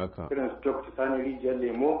 Mansur, irin su Dr. Sani Rijiyar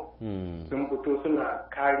Lemo, sun fito suna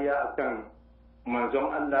kariya akan manzon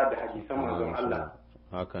Allah da hadisan manzon Allah.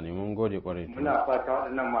 Haka ne, mun gode kwarai. Muna fata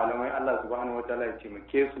waɗannan malamai Allah subhanahu wa ta'ala ya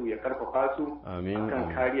taimake su, ya karfafa su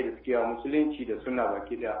akan kariya da suke wa musulunci da sunna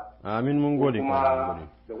baki daya. Amin, mun gode kwarai. Kuma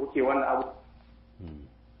da kuke wannan abu.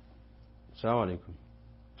 Assalamu alaikum.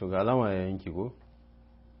 To ga alama ya yanki ko?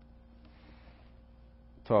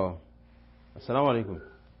 To, assalamu alaikum.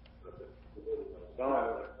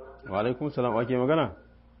 Wa alaikum salam, ake magana?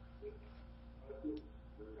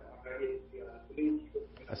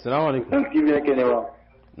 Assalamu alaikum. TV yake ne ba.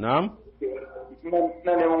 Na'am?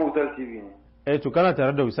 Na neman Wisal TV ne. To kana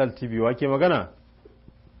tare da Wisal TV, wa ke magana?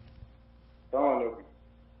 Assalamu alaikum.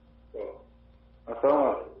 Assalamu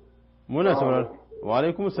alaikum. Muna sauran. Wa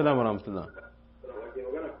alaikum salam wa rahmatullah.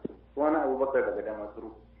 Wani Abubakar daga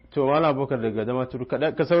Damaturu. To wala Abubakar daga Damaturu,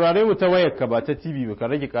 ka saurare mu ta wayar ka ba ta TV ba, ka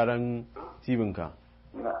rage karan TV ka.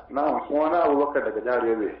 Na'am, wani Abubakar daga jihar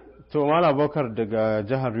Yobe. To wala Abubakar daga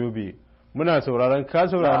jihar Yobe. Muna sauraron, ka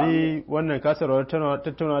saurari wannan, ka saurari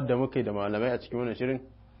tattaunawa da muka yi da malamai a cikin wannan shirin?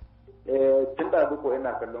 Tun da ko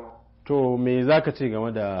ina kallon. To me za ka ce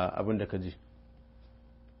game da abin da ka ji?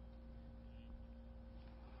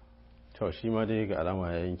 To shi ma dai ga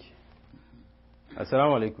alama ya yanki.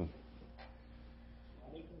 Assalamu alaikum.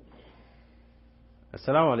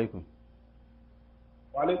 Assalamu alaikum.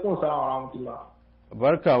 Wa alaikum salam wa rahmatullah.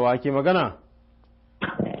 Barka, wa ke magana?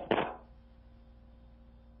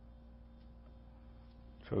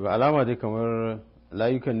 To ga alama dai kamar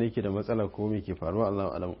layukan ne ke da matsala ko me ke faruwa,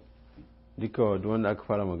 Allahu alam. Duka wanda aka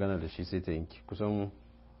fara magana da shi sai ta yanki. Kusan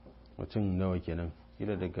mutum nawa kenan,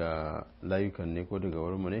 kila daga layukan ne ko daga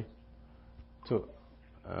wurinmu ne? To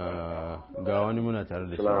ga wani muna tare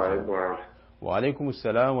da shi. Wa alaikum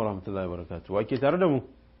assalam wa rahmatullahi wa barakatuh. Wa ke tare da mu?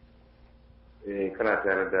 Kana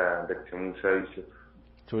tare da Dr. Musa Yusuf.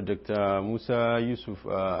 To Dr. Musa Yusuf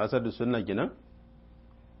Asadu Sunna kenan?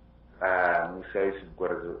 Musa Yusuf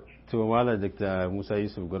Gwarzo. To Malam Dr. Musa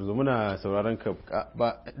Yusuf Gwarzo, muna sauraron ka,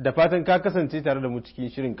 da fatan ka kasance tare da mu cikin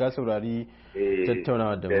shirin, ka saurari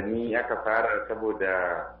tattaunawa da mu. Da ni aka fara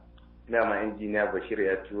saboda dama injiniya Bashir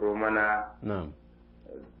ya turo mana. Na'am.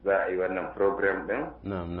 Za a yi wannan program din.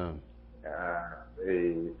 Na'am.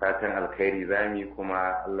 Fatan alkhairi zami,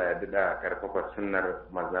 kuma Allah ya dada karfafa sunnar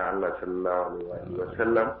manzon Allah sallallahu alaihi wa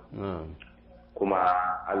sallam. Kuma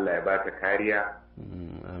Allah ya bata kariya.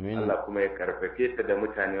 Amin. Allah kuma ya karfafe ta da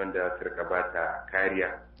mutane wanda su rika bata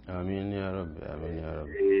kariya. Amin ya rabbi, amin ya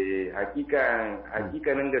rabbi.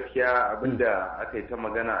 Hakikanin gaskiya abinda aka yi ta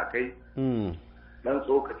magana akai. Dan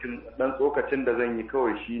tsokacin da zan yi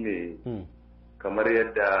kawai shine kamar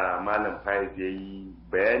yadda Malam Faiz ya yi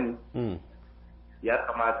bayani. Ya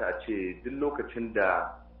kamata a ce duk lokacin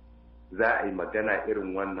da za a yi magana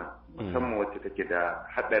irin wannan, musamman wacce take da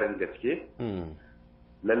haɗarin gaske,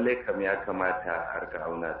 lallai kam ya kamata a harka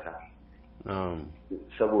auna ta.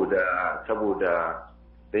 Saboda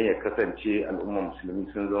don ya kasance al'ummar musulmi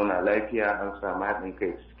sun zauna lafiya, an samu haɗin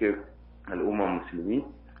kai cikin al'ummar musulmi.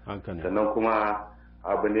 Sannan kuma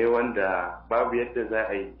abu ne wanda babu yadda za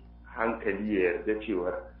a yi hankali ya yarda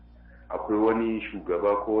cewar akwai wani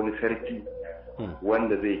shugaba ko wani sarki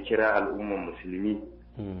wanda zai kira al'umman musulmi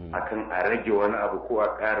akan a rage wani abu ko a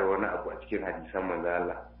ƙara wani abu a cikin hadisan manzo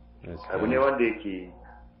Allah. Abu ne wanda yake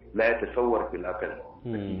la ya tasawwar fil aqal.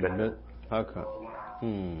 Haka.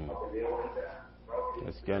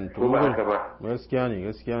 Gaskiya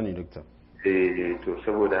ne dokta. To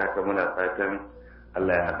saboda haka muna fatan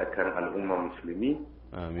Allah ya haɗa kan al'umma musulmi.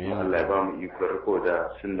 Amin. Allah ya ba mu iko riko da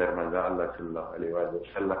sunnar manzon Allah sallallahu alaihi wa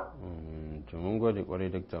sallam. To mun gode kwarai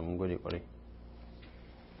dokta, mun gode kwarai.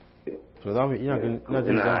 To za mu ina jin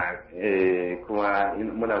kuma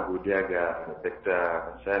muna godiya ga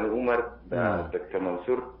Dr. Sani Umar da Dr.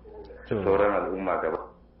 Mansur da sauran al'umma gaba.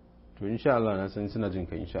 To insha Allah na san suna jin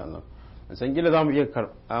ka insha Allah. San gila za mu iya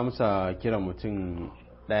amsa kira mutum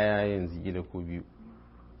daya yanzu gida ko biyu.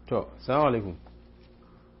 To, assalamu alaikum.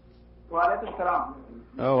 Wa alaikum salam.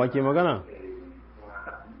 Wa ke magana?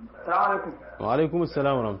 Assalamu alaikum. Wa alaikum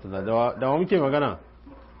assalam wa rahmatullah. Da wa muke magana?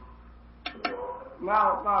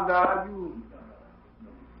 Ma da Rabiu.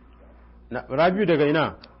 Rabiu daga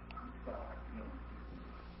ina?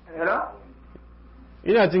 Hello?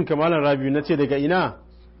 Ina jin kamalan Rabiu, nace daga ina?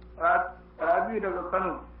 Rabiu daga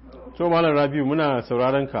Kano. To malam Rabiu muna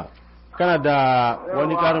sauraron ka. Kana da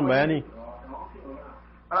wani karin bayani?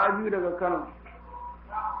 Rabiu daga Kano.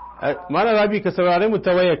 Malam Rabiu ka saurare mu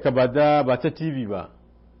ta wayar ka ba ta TV ba.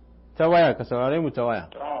 Ta waya ka saurare mu ta waya.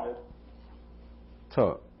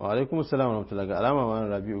 To, wa alaikum assalam wa rahmatullahi ga alama malam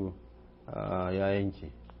Rabiu ya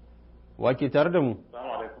yanke. Wa ke tare da mu?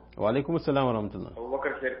 Assalamu alaikum. Wa alaikum assalam wa rahmatullahi.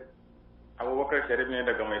 Abubakar Sharif ne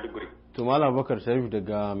daga Maiduguri. To malam Abubakar Sharif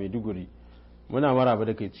daga Maiduguri. Muna maraba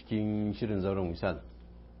da kai cikin shirin zauren Wisal.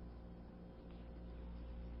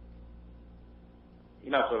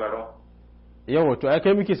 Ina sauraro. Yawa to ai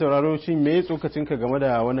kai muke sauraro, shin me ya tsokacin ka game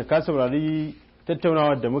da wannan, ka saurari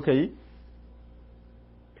tattaunawar da muka yi?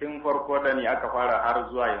 Tun farko da ni aka fara har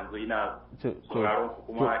zuwa yanzu ina sauraron ku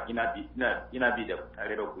kuma ina bi da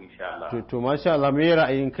tare da ku insha Allah. To masha Allah, me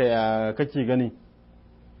ra'ayinka ya kake gani?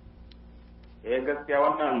 Gaskiya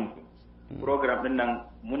wannan program din nan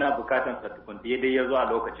muna bukatan sa tukun daidai ya zo a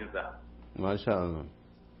lokacin sa. Masha Allah.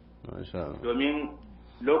 Domin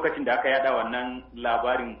lokacin da aka yada wannan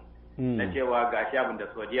labarin na cewa gashi abin da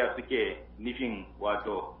Saudiya suke nufin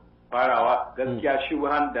wato farawa, gaskiya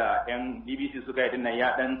shubuhan da yan BBC suka yi dinnan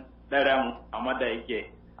ya dan dara mu, amma da yake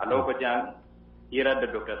a lokacin hirar da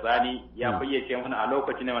Dr. Sani ya fayyace mana a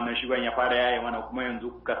lokacin ne wannan shubuhan ya fara yaye mana, kuma yanzu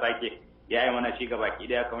kuka sake yaye mana shi gaba ki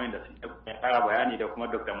daya kamar yadda ya fara bayani da kuma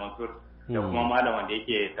Dr. Mansur da kuma malaman da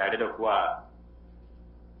yake tare da kuwa.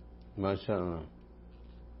 Masha Allah.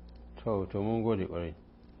 To mun gode kwarai.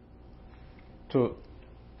 To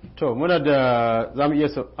muna da za mu iya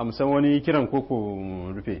amsan wani kiran koko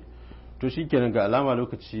rufe. To shi kenan ga alama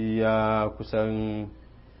lokaci ya kusan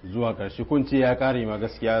zuwa ƙarshe, kunce ya ƙare ma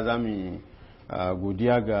gaskiya. Za mu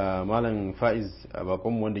godiya ga Malam Faiz a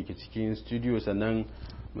bakonmu wanda ke cikin studio, sannan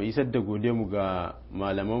mu isar da mu ga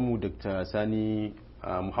malamanmu Dr. Sani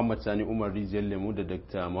Muhammad Sani Umar Rijiyar Lemo da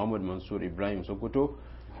Dr. Muhammad Mansur Ibrahim Sokoto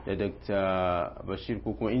da Dr. Bashir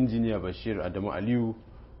ko kuma Injiniya Bashir Adamu Aliyu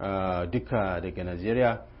duka daga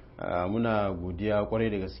Najeriya. Muna godiya kwarai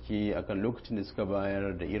da gaske akan lokacin da suka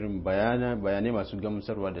bayar da irin bayanai masu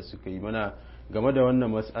gamsarwa da suka yi mana game da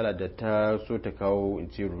wannan matsala da ta so ta kawo in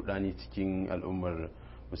ce rudani cikin al'ummar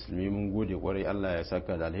musulmi. Mun gode kwarai, Allah ya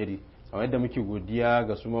saka da alheri. A yadda muke godiya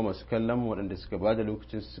ga su masu kallon waɗanda suka ba da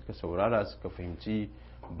lokacin suka saurara suka fahimci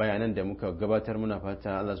bayanan da muka gabatar. Muna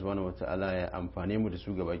fata Allah subhanahu wata'ala ya amfane mu da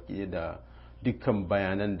su gabaki da dukkan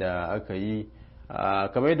bayanan da aka yi.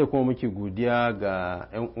 Kamar yadda kuma muke godiya ga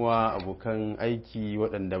 'yan uwa abokan aiki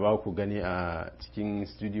waɗanda ba ku gani a cikin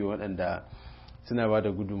studio, waɗanda suna ba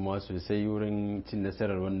da gudunmawa sosai wurin cin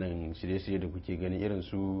nasarar wannan shirye-shirye da kuke gani, irin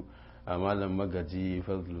su Malam Magaji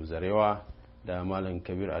Fadlu Zarewa da Malam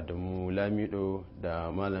Kabir Adamu Lamido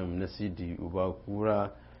da Malam Nasidi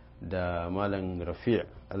Ubakura da Malam Rafi'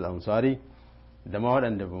 Al-Ansari da ma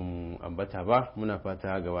waɗanda ba mu ambata ba. Muna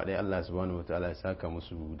fata gaba ɗaya Allah subhanahu wataala ya saka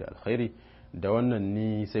musu da alkhairi. Da wannan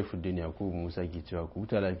ni Saifuddin Yakubu Musa ke cewa ku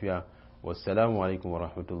huta lafiya. Wassalamu alaikum wa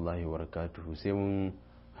rahmatullahi wa barakatuhu. Sai mun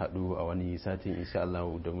haɗu a wani satin insha Allah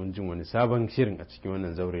da mun jin wani sabon shirin a cikin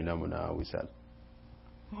wannan zaure namu na Wisal.